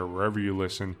 Spotify, or wherever you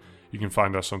listen. You can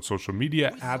find us on social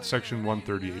media at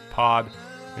section138pod,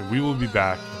 and we will be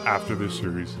back after this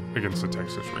series against the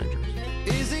Texas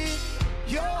Rangers.